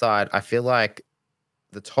flip side, I feel like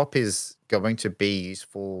the top is going to be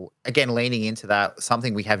useful. Again, leaning into that,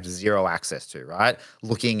 something we have 0 access to, right?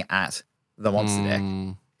 Looking at the monster deck.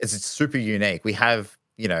 It's super unique. We have,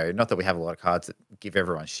 not that we have a lot of cards that give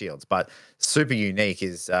everyone shields, but super unique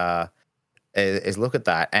is look at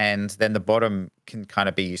that. And then the bottom can kind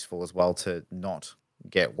of be useful as well to not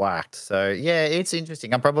get whacked. So yeah, it's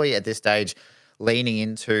interesting. I'm probably at this stage leaning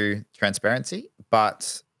into transparency,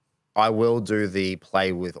 but I will do the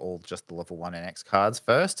play with all just the level 1 and X cards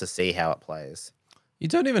first to see how it plays. You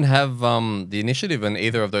don't even have the initiative in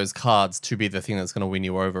either of those cards to be the thing that's going to win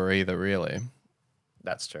you over either, really.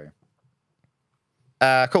 That's true.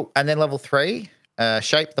 Cool. And then level 3,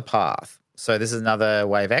 Shape the Path. So this is another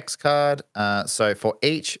Wave X card. So for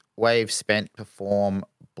each wave spent, perform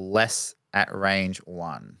Bless at range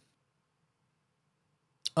 1.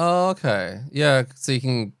 Oh, okay. Yeah, so you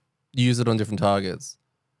can use it on different targets.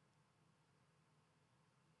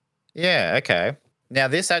 Yeah, okay. Now,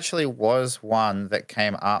 this actually was one that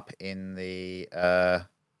came up in the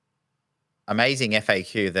amazing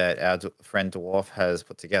FAQ that our friend Dwarf has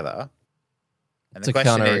put together. And to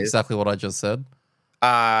counter exactly what I just said.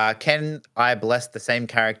 Can I bless the same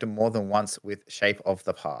character more than once with Shape of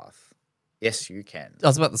the Path? Yes, you can. I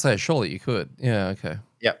was about to say, surely you could. Yeah, okay.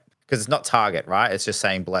 Yep, because it's not target, right? It's just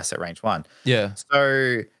saying bless at range 1. Yeah.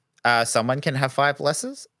 So someone can have 5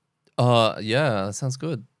 blesses? Yeah, that sounds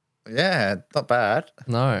good. Yeah, not bad.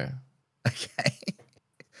 No. Okay.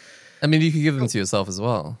 I mean, you could give them to yourself as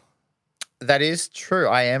well. That is true.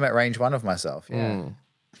 I am at range 1 of myself, yeah.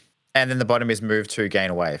 And then the bottom is move to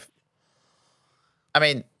gain a wave. I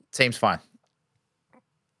mean, seems fine.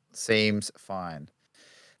 Seems fine.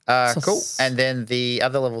 Cool. And then the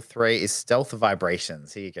other level 3 is Stealth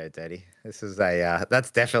Vibrations. Here you go, Daddy. This is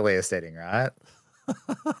that's definitely a setting, right?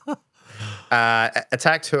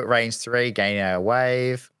 Attack 2 at range 3, gain a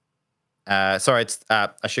wave. Sorry, it's I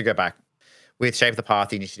should go back. With Shape of the Path,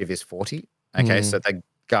 the initiative is 40. Okay, so the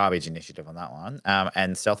garbage initiative on that one.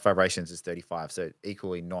 And Stealth Vibrations is 35, so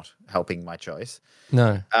equally not helping my choice.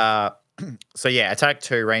 No. So yeah, attack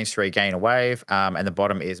 2, range 3, gain a wave. And the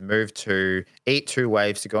bottom is move to eat 2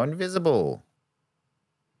 waves to go invisible.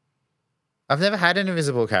 I've never had an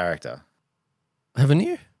invisible character. Haven't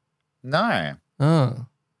you? No. Oh.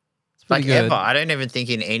 Like ever. I don't even think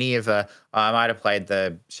in any of the I might have played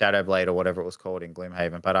the Shadow Blade or whatever it was called in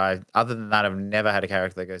Gloomhaven, but other than that, I've never had a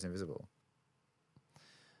character that goes invisible.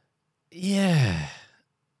 Yeah.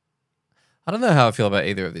 I don't know how I feel about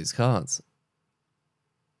either of these cards.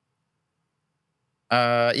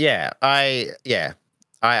 I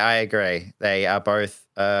agree. They are both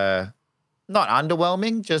not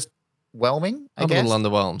underwhelming, just whelming, I guess. I'm a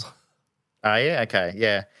little underwhelmed. Oh, yeah, okay,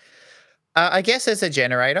 yeah. I guess as a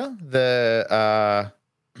generator,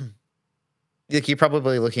 you're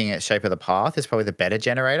probably looking at Shape of the Path is probably the better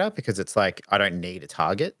generator because it's like I don't need a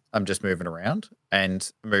target. I'm just moving around, and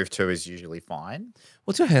move 2 is usually fine.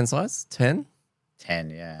 What's your hand size? 10?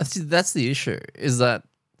 10, yeah. That's the issue, is that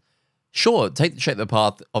Sure, take shape the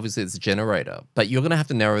path. Obviously, it's a generator, but you're gonna have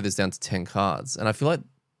to narrow this down to 10 cards, and I feel like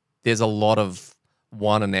there's a lot of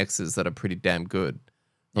 1 and X's that are pretty damn good.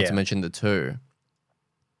 Not to mention the 2.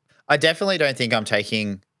 I definitely don't think I'm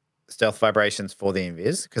taking stealth vibrations for the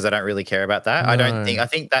invis because I don't really care about that. No. I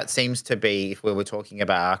think that seems to be, if we were talking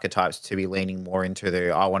about archetypes, to be leaning more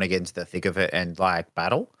into I want to get into the thick of it and like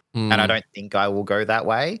battle. And I don't think I will go that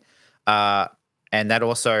way. And that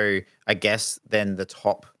also, I guess, then the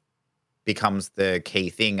top becomes the key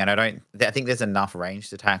thing. And I think there's enough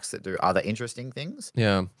ranged attacks that do other interesting things.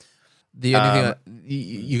 Yeah. The only thing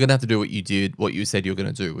you're gonna have to do what you said you're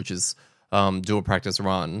gonna do, which is do a practice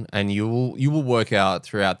run, and you will work out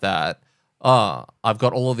throughout that. I've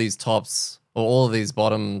got all of these tops or all of these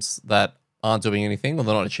bottoms that aren't doing anything or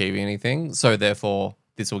they're not achieving anything. So therefore,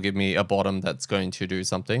 this will give me a bottom that's going to do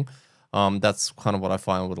something. That's kind of what I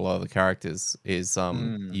find with a lot of the characters is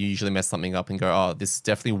you usually mess something up and go, oh, this is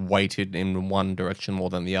definitely weighted in one direction more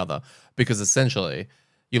than the other, because essentially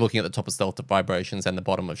you're looking at the top of stealth vibrations and the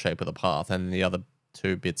bottom of shape of the path, and the other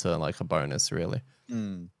 2 bits are like a bonus, really.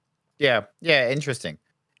 Yeah. Interesting.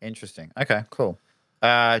 Okay, cool.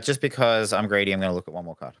 Just because I'm greedy, I'm going to look at one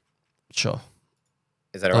more card. Sure.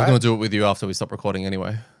 Is that all right? I was going to do it with you after we stop recording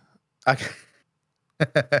anyway. Okay.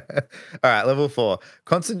 All right, level 4.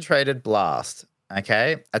 Concentrated Blast.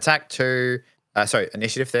 Okay. Attack 2.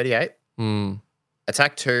 Initiative 38.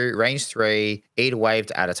 Attack 2, range 3, eat a wave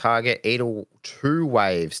to add a target, eat 2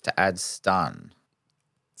 waves to add stun.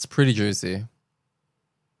 It's pretty juicy.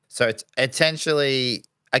 So it's essentially,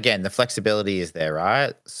 again, the flexibility is there,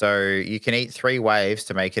 right? So you can eat 3 waves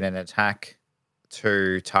to make it an attack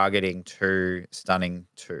 2, targeting 2, stunning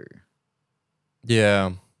 2.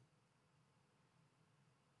 Yeah.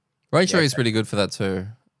 Range 3 is pretty good for that too.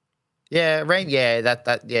 Yeah,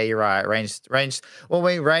 you're right. Range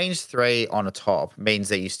 3 on a top means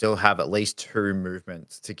that you still have at least 2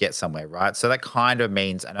 movements to get somewhere, right? So that kind of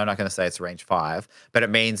means, and I'm not going to say it's range 5, but it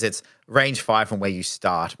means it's range 5 from where you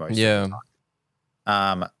start most of the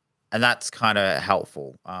time. And that's kind of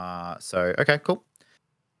helpful. Okay, cool.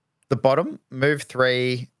 The bottom, move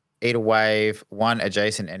 3, eat a wave, 1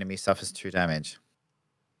 adjacent enemy suffers 2 damage.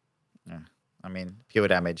 Yeah, I mean, pure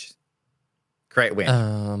damage. Great win.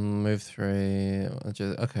 Move 3.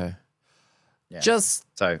 Okay. Yeah. Just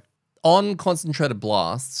so on concentrated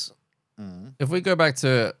blasts. If we go back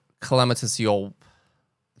to Calamitous Yelp.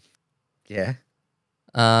 Yeah.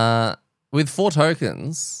 With 4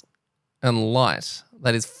 tokens and light,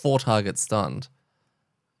 that is 4 targets stunned.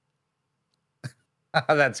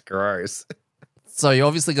 That's gross. So you're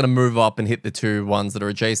obviously going to move up and hit the 2 ones that are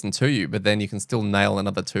adjacent to you, but then you can still nail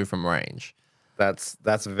another 2 from range.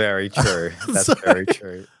 That's very true. That's very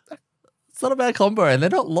true. It's not a bad combo, and they're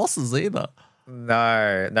not losses either.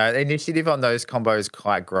 No. The initiative on those combos is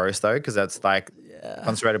quite gross though, because that's like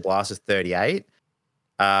Concentrated Blast is 38.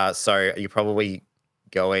 So you're probably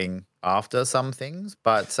going after some things,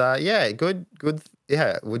 but good.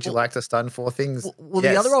 Yeah. Would you like to stun 4 things? Well,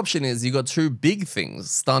 yes. The other option is you got 2 big things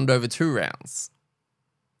stunned over 2 rounds.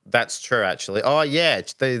 That's true, actually. Oh yeah,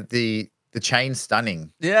 the chain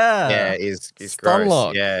stunning. Yeah, is stun gross.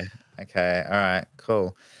 lock. Yeah. Okay. All right.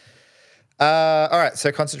 Cool. All right.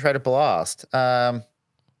 So Concentrated Blast.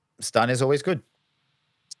 Stun is always good.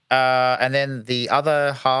 And then the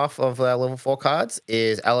other half of our level 4 cards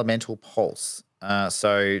is Elemental Pulse.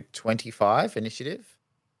 So 25 initiative.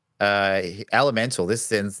 Elemental.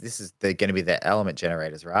 This is going to be the element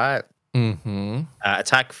generators, right?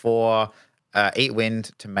 Attack 4. Eat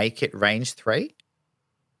wind to make it range 3.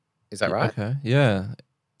 Is that right? Okay. Yeah.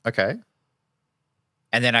 Okay.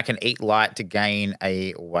 And then I can eat light to gain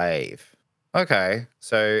a wave. Okay.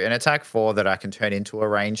 So an attack 4 that I can turn into a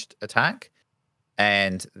ranged attack.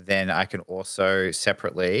 And then I can also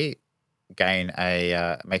separately gain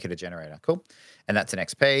make it a generator. Cool. And that's an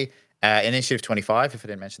XP. Initiative 25, if I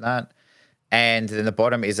didn't mention that. And then the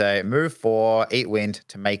bottom is a move 4, eat wind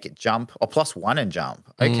to make it jump, or +1 and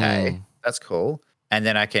jump. Okay. That's cool. And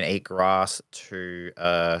then I can eat grass to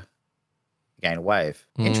gain a wave.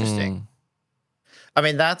 Interesting. I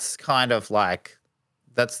mean, that's kind of like,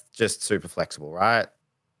 that's just super flexible, right?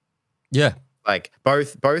 Yeah. Like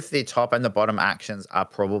both the top and the bottom actions are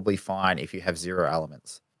probably fine if you have 0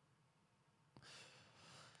 elements.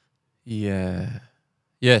 Yeah.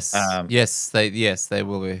 Yes. Yes, they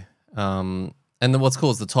will be. And then what's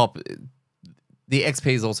cool is the top, the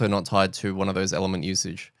XP is also not tied to one of those element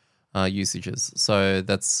usages. So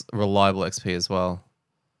that's reliable XP as well.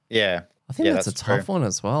 Yeah. I think that's a tough one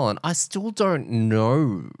as well. And I still don't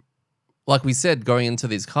know. Like we said, going into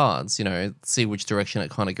these cards, see which direction it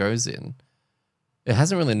kind of goes in. It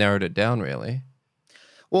hasn't really narrowed it down, really.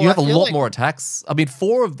 Well, You I have a feel lot like more attacks. I mean,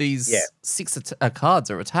 4 of yeah, these 6 cards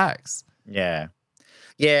are attacks. yeah.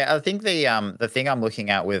 Yeah, I think the thing I'm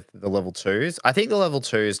looking at with the level twos, I think the level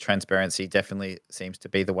twos transparency definitely seems to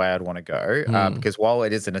be the way I'd want to go. Because while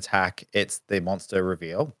it is an attack, it's the monster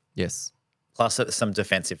reveal. Yes. Plus some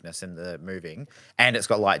defensiveness in the moving, and it's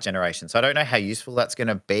got light generation. So I don't know how useful that's going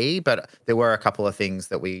to be, but there were a couple of things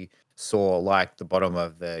that we saw, like the bottom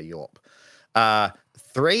of the Yorp.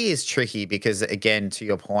 3 is tricky because, again, to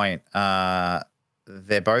your point,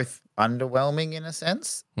 they're both underwhelming in a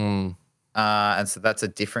sense. And so that's a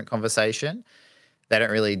different conversation.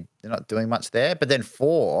 They're not doing much there. But then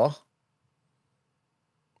 4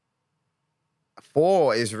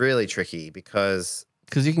 is really tricky because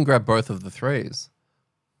you can grab both of the 3s.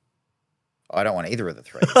 I don't want either of the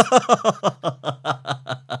 3s.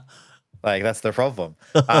 Like, that's the problem.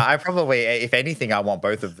 I probably, if anything, I want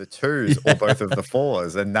both of the 2s or both of the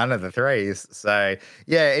 4s and none of the 3s. So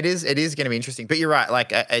yeah, it is going to be interesting. But you're right.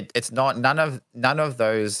 Like, it's not none of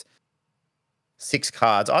those 6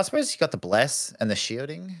 cards. I suppose you got the bless and the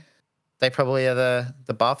shielding. They probably are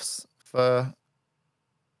the buffs for.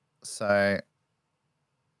 So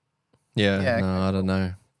Yeah, yeah, no, okay, I don't cool.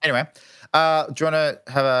 know. Anyway, do you want to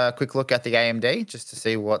have a quick look at the AMD just to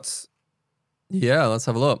see what's Yeah, let's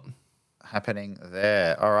have a look. happening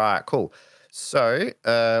there? All right, cool. So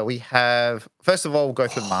we have, first of all, we'll go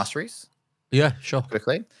through the masteries Yeah, sure.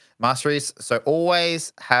 quickly. Masteries. So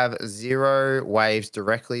always have 0 waves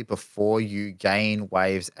directly before you gain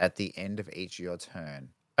waves at the end of each of your turn.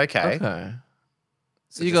 Okay. Okay.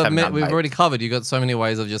 So You just got have none we've waves. already covered. You got so many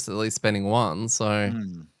ways of just at least spending one. So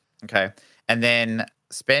Okay. And then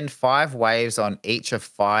spend 5 waves on each of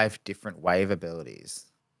 5 different wave abilities.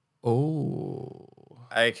 oh,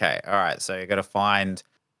 Okay. All right. So you got to find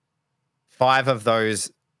 5 of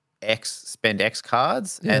those spend X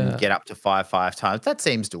cards and yeah, get up to 5 times. That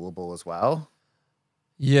seems doable as well.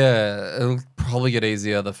 yeah. It'll probably get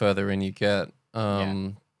easier the further in you get Yeah.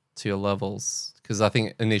 to your levels, because I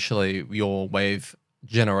think initially your wave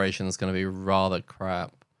generation is going to be rather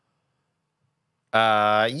crap.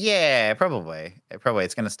 Yeah, probably.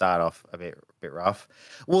 It's going to start off a bit rough.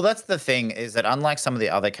 Well, that's the thing, is that unlike some of the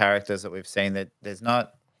other characters that we've seen, that there's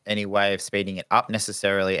not any way of speeding it up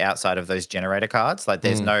necessarily outside of those generator cards. Like,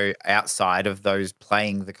 there's no outside of those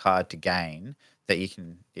playing the card to gain that you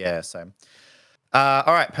can. Yeah. So, all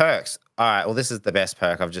right, perks. All right. Well, this is the best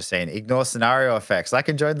perk I've just seen. Ignore scenario effects. I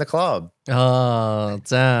can join the club. Oh,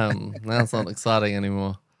 damn. Now it's not exciting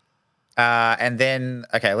anymore. And then,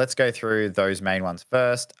 okay, let's go through those main ones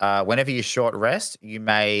first. Whenever you short rest, you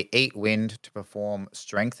may eat wind to perform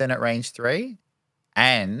strengthen at range 3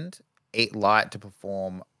 and eat light to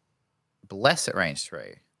perform bless at range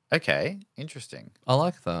 3. Okay, interesting. I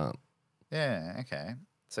like that. Yeah, okay.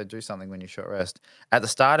 So do something when you short rest. At the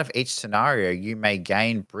start of each scenario, you may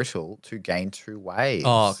gain brittle to gain 2 waves.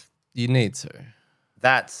 Oh, you need to.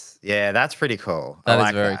 That's pretty cool. That I is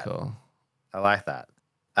like very that. cool. I like that.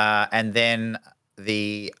 And then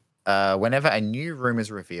whenever a new room is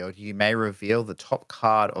revealed, you may reveal the top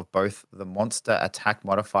card of both the monster attack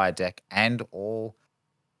modifier deck and all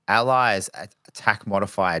allies attack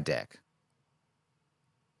modifier deck.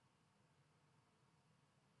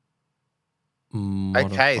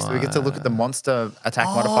 Okay, so we get to look at the monster attack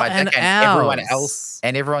modifier deck and everyone else,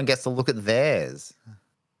 and everyone gets to look at theirs.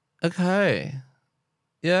 Okay.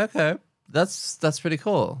 Yeah, okay. That's pretty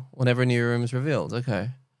cool. Whenever a new room is revealed.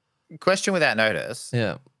 Okay. Question without notice.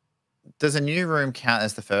 Yeah. Does a new room count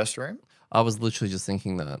as the first room? I was literally just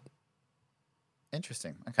thinking that.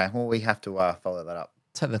 Interesting. Okay, well, we have to follow that up.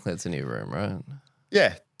 Technically, it's a new room, right?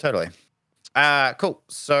 Yeah, totally. Cool.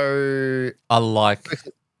 So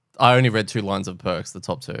I only read 2 lines of perks, the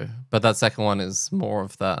top 2, but that second one is more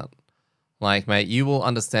of that. Like, mate, you will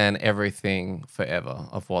understand everything forever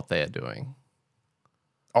of what they are doing.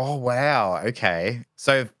 Oh, wow. Okay.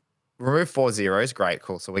 So remove 4 zeros. Great.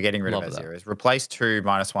 Cool. So we're getting rid of our zeros. Replace 2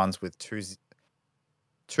 -1s with 2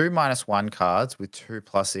 -1 cards with 2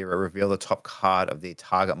 + 0. Reveal the top card of the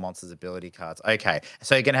target monster's ability cards. Okay.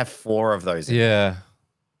 So you're going to have 4 of those. Yeah.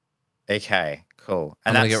 Okay. Cool.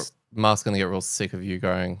 And Mark's going to get real sick of you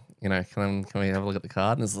going, you know, can we have a look at the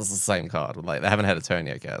card? And it's the same card. Like, they haven't had a turn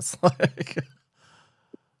yet, guys.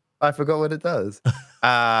 I forgot what it does.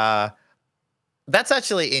 That's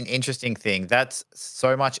actually an interesting thing. That's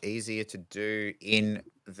so much easier to do in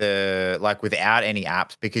without any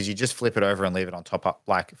apps, because you just flip it over and leave it on top up,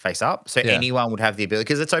 like face up. So anyone would have the ability,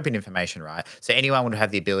 because it's open information, right? So anyone would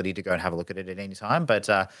have the ability to go and have a look at it at any time. But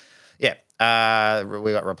we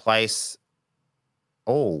got replace.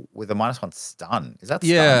 Oh, with a -1 stun. Is that stun?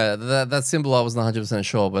 Yeah, that symbol I wasn't 100%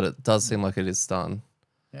 sure, but it does seem like it is stun.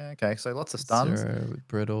 Yeah, okay. So lots of stuns. 0 with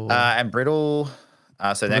brittle. And brittle.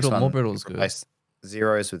 So the next Brittle, more one, brittle you is good. replace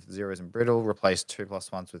zeros with zeros and brittle. Replace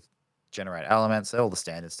 2+1s with generate elements. So all the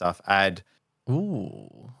standard stuff. Add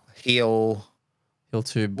Ooh. heal. Heal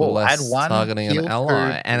 2 Whoa, add bless 1 targeting an heal 2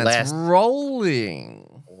 ally. And it's bless.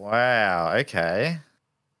 rolling. Wow. Okay.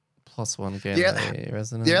 +1 gain The, a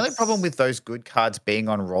resonance. the only problem with those good cards being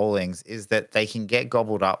on rollings is that they can get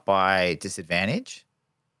gobbled up by disadvantage.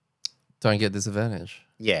 Don't get disadvantage.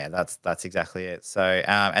 Yeah, that's exactly it. So,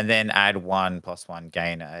 and then add 1+1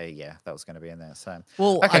 gain a, yeah, that was going to be in there. So,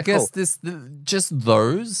 Well, okay, I guess cool. just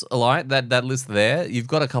those, like that list there. You've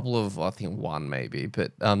got a couple of, I think one maybe,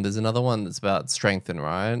 but there's another one that's about strengthen,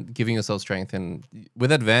 right? Giving yourself strength and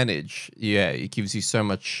with advantage. Yeah, it gives you so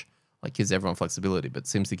much, like gives everyone flexibility, but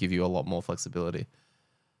seems to give you a lot more flexibility.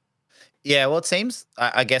 Yeah, well, it seems,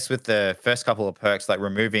 I guess, with the first couple of perks, like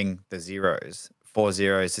removing the zeros, 4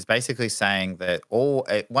 zeros, is basically saying that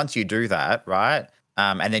once you do that, right,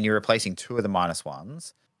 and then you're replacing 2 of the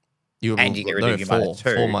 -1s, and you get rid No, of your minus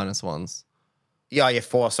four two. -1s. Yeah, yeah,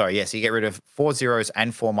 4. Sorry, yeah. So you get rid of 4 zeros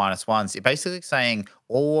and 4 -1s. You're basically saying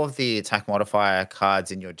all of the attack modifier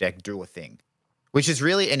cards in your deck do a thing, which is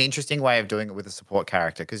really an interesting way of doing it with a support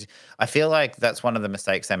character. Because I feel like that's one of the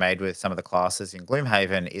mistakes they made with some of the classes in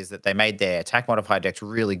Gloomhaven is that they made their attack modifier decks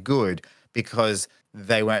really good because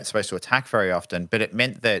they weren't supposed to attack very often. But it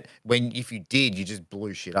meant that if you did, you just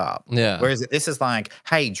blew shit up. Yeah. Whereas this is like,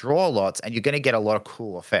 hey, draw lots, and you're going to get a lot of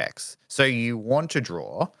cool effects. So you want to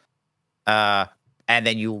draw. And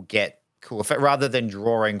then you'll get cool effect rather than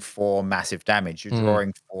drawing for massive damage. You're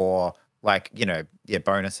drawing for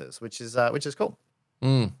bonuses, which is cool.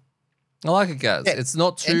 I like it, Gaz. Yeah, It's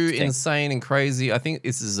not too interesting. insane and crazy. I think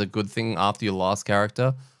this is a good thing after your last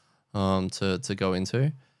character, to go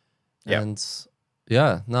into. Yeah, And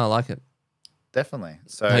yeah, no, I like it. definitely.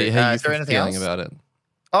 So, How you is there feeling anything else? about it?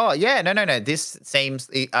 Oh yeah, no. This seems.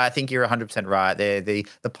 I think you're 100% right. The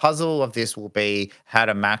puzzle of this will be how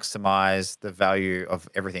to maximize the value of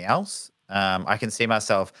everything else. I can see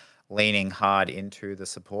myself leaning hard into the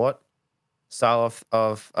support style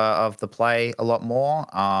of the play a lot more.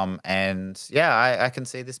 And yeah, I can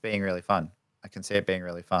see this being really fun. I can see it being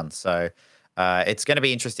really fun. So, it's going to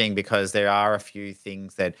be interesting because there are a few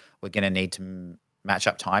things that we're going to need to match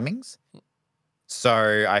up timings.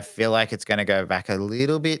 So I feel like it's going to go back a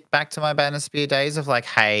little bit back to my Banner Spear days of like,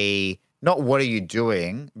 hey, not what are you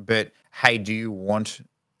doing, but hey, do you want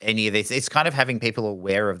any of this? It's kind of having people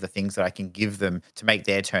aware of the things that I can give them to make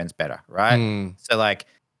their turns better, right? So like,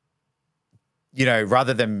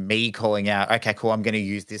 rather than me calling out, okay, cool, I'm going to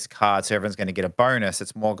use this card, so everyone's going to get a bonus.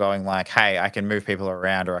 It's more going like, hey, I can move people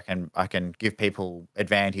around, or I can give people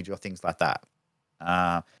advantage, or things like that,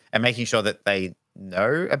 and making sure that they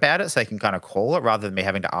know about it, so they can kind of call it rather than me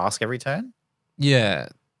having to ask every turn. Yeah.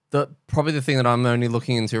 Probably the thing that I'm only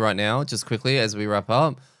looking into right now, just quickly as we wrap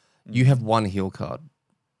up, you have one heal card.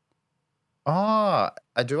 Oh,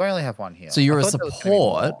 I do only have one heal. So you're I a thought there was gonna be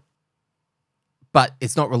support, more. but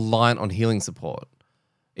it's not reliant on healing support.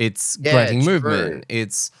 It's Yeah, granting true. movement.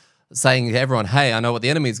 It's saying to everyone, hey, I know what the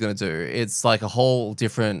enemy is going to do. It's like a whole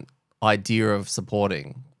different idea of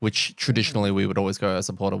supporting, which traditionally we would always go, a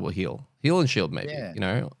supporter will heal. Heal and shield, maybe,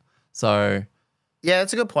 Yeah. So Yeah,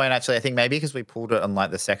 that's a good point, actually. I think maybe because we pulled it on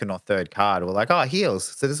like the second or third card, we're like, oh, heals.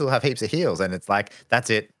 So this will have heaps of heals. And it's like,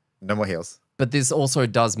 that's it. No more heals. But this also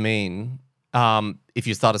does mean if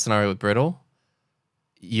you start a scenario with Brittle,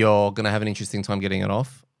 you're going to have an interesting time getting it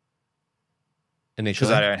off initially.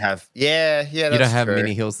 Because I don't have. Yeah, that's you don't have true.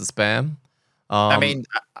 mini heals to spam. I mean,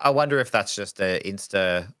 I wonder if that's just a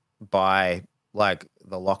insta buy, like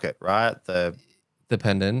the locket, right? The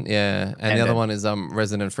Dependent, yeah. And the other pendant. one is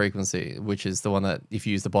resonant frequency, which is the one that if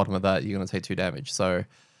you use the bottom of that, you're going to take 2 damage. So,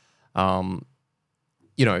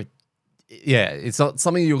 yeah, it's not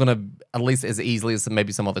something you're going to, at least as easily as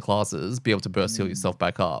maybe some other classes, be able to burst heal yourself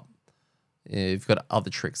back up. You've got other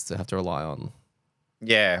tricks to have to rely on.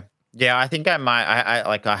 Yeah. Yeah, I think I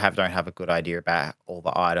might. Don't have a good idea about all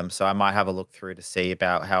the items, so I might have a look through to see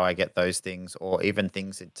about how I get those things, or even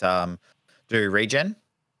things that do regen.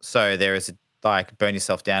 So there is like burn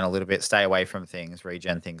yourself down a little bit, stay away from things,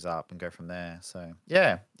 regen things up, and go from there. So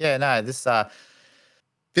yeah, no,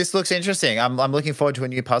 this looks interesting. I'm looking forward to a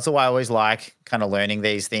new puzzle. I always like kind of learning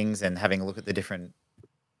these things and having a look at the different,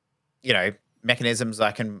 mechanisms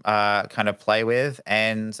I can kind of play with,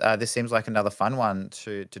 and this seems like another fun one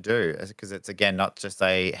to do, because it's again not just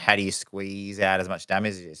a how do you squeeze out as much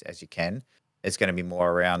damage as you can. It's going to be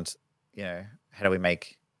more around how do we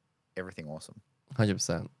make everything awesome.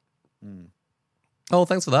 100%. Oh,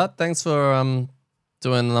 thanks for that. Thanks for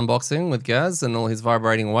doing an unboxing with Gaz and all his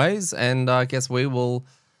vibrating ways. And I guess we will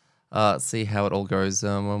see how it all goes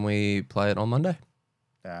when we play it on Monday.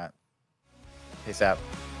 All right. Peace out.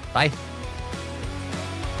 Bye.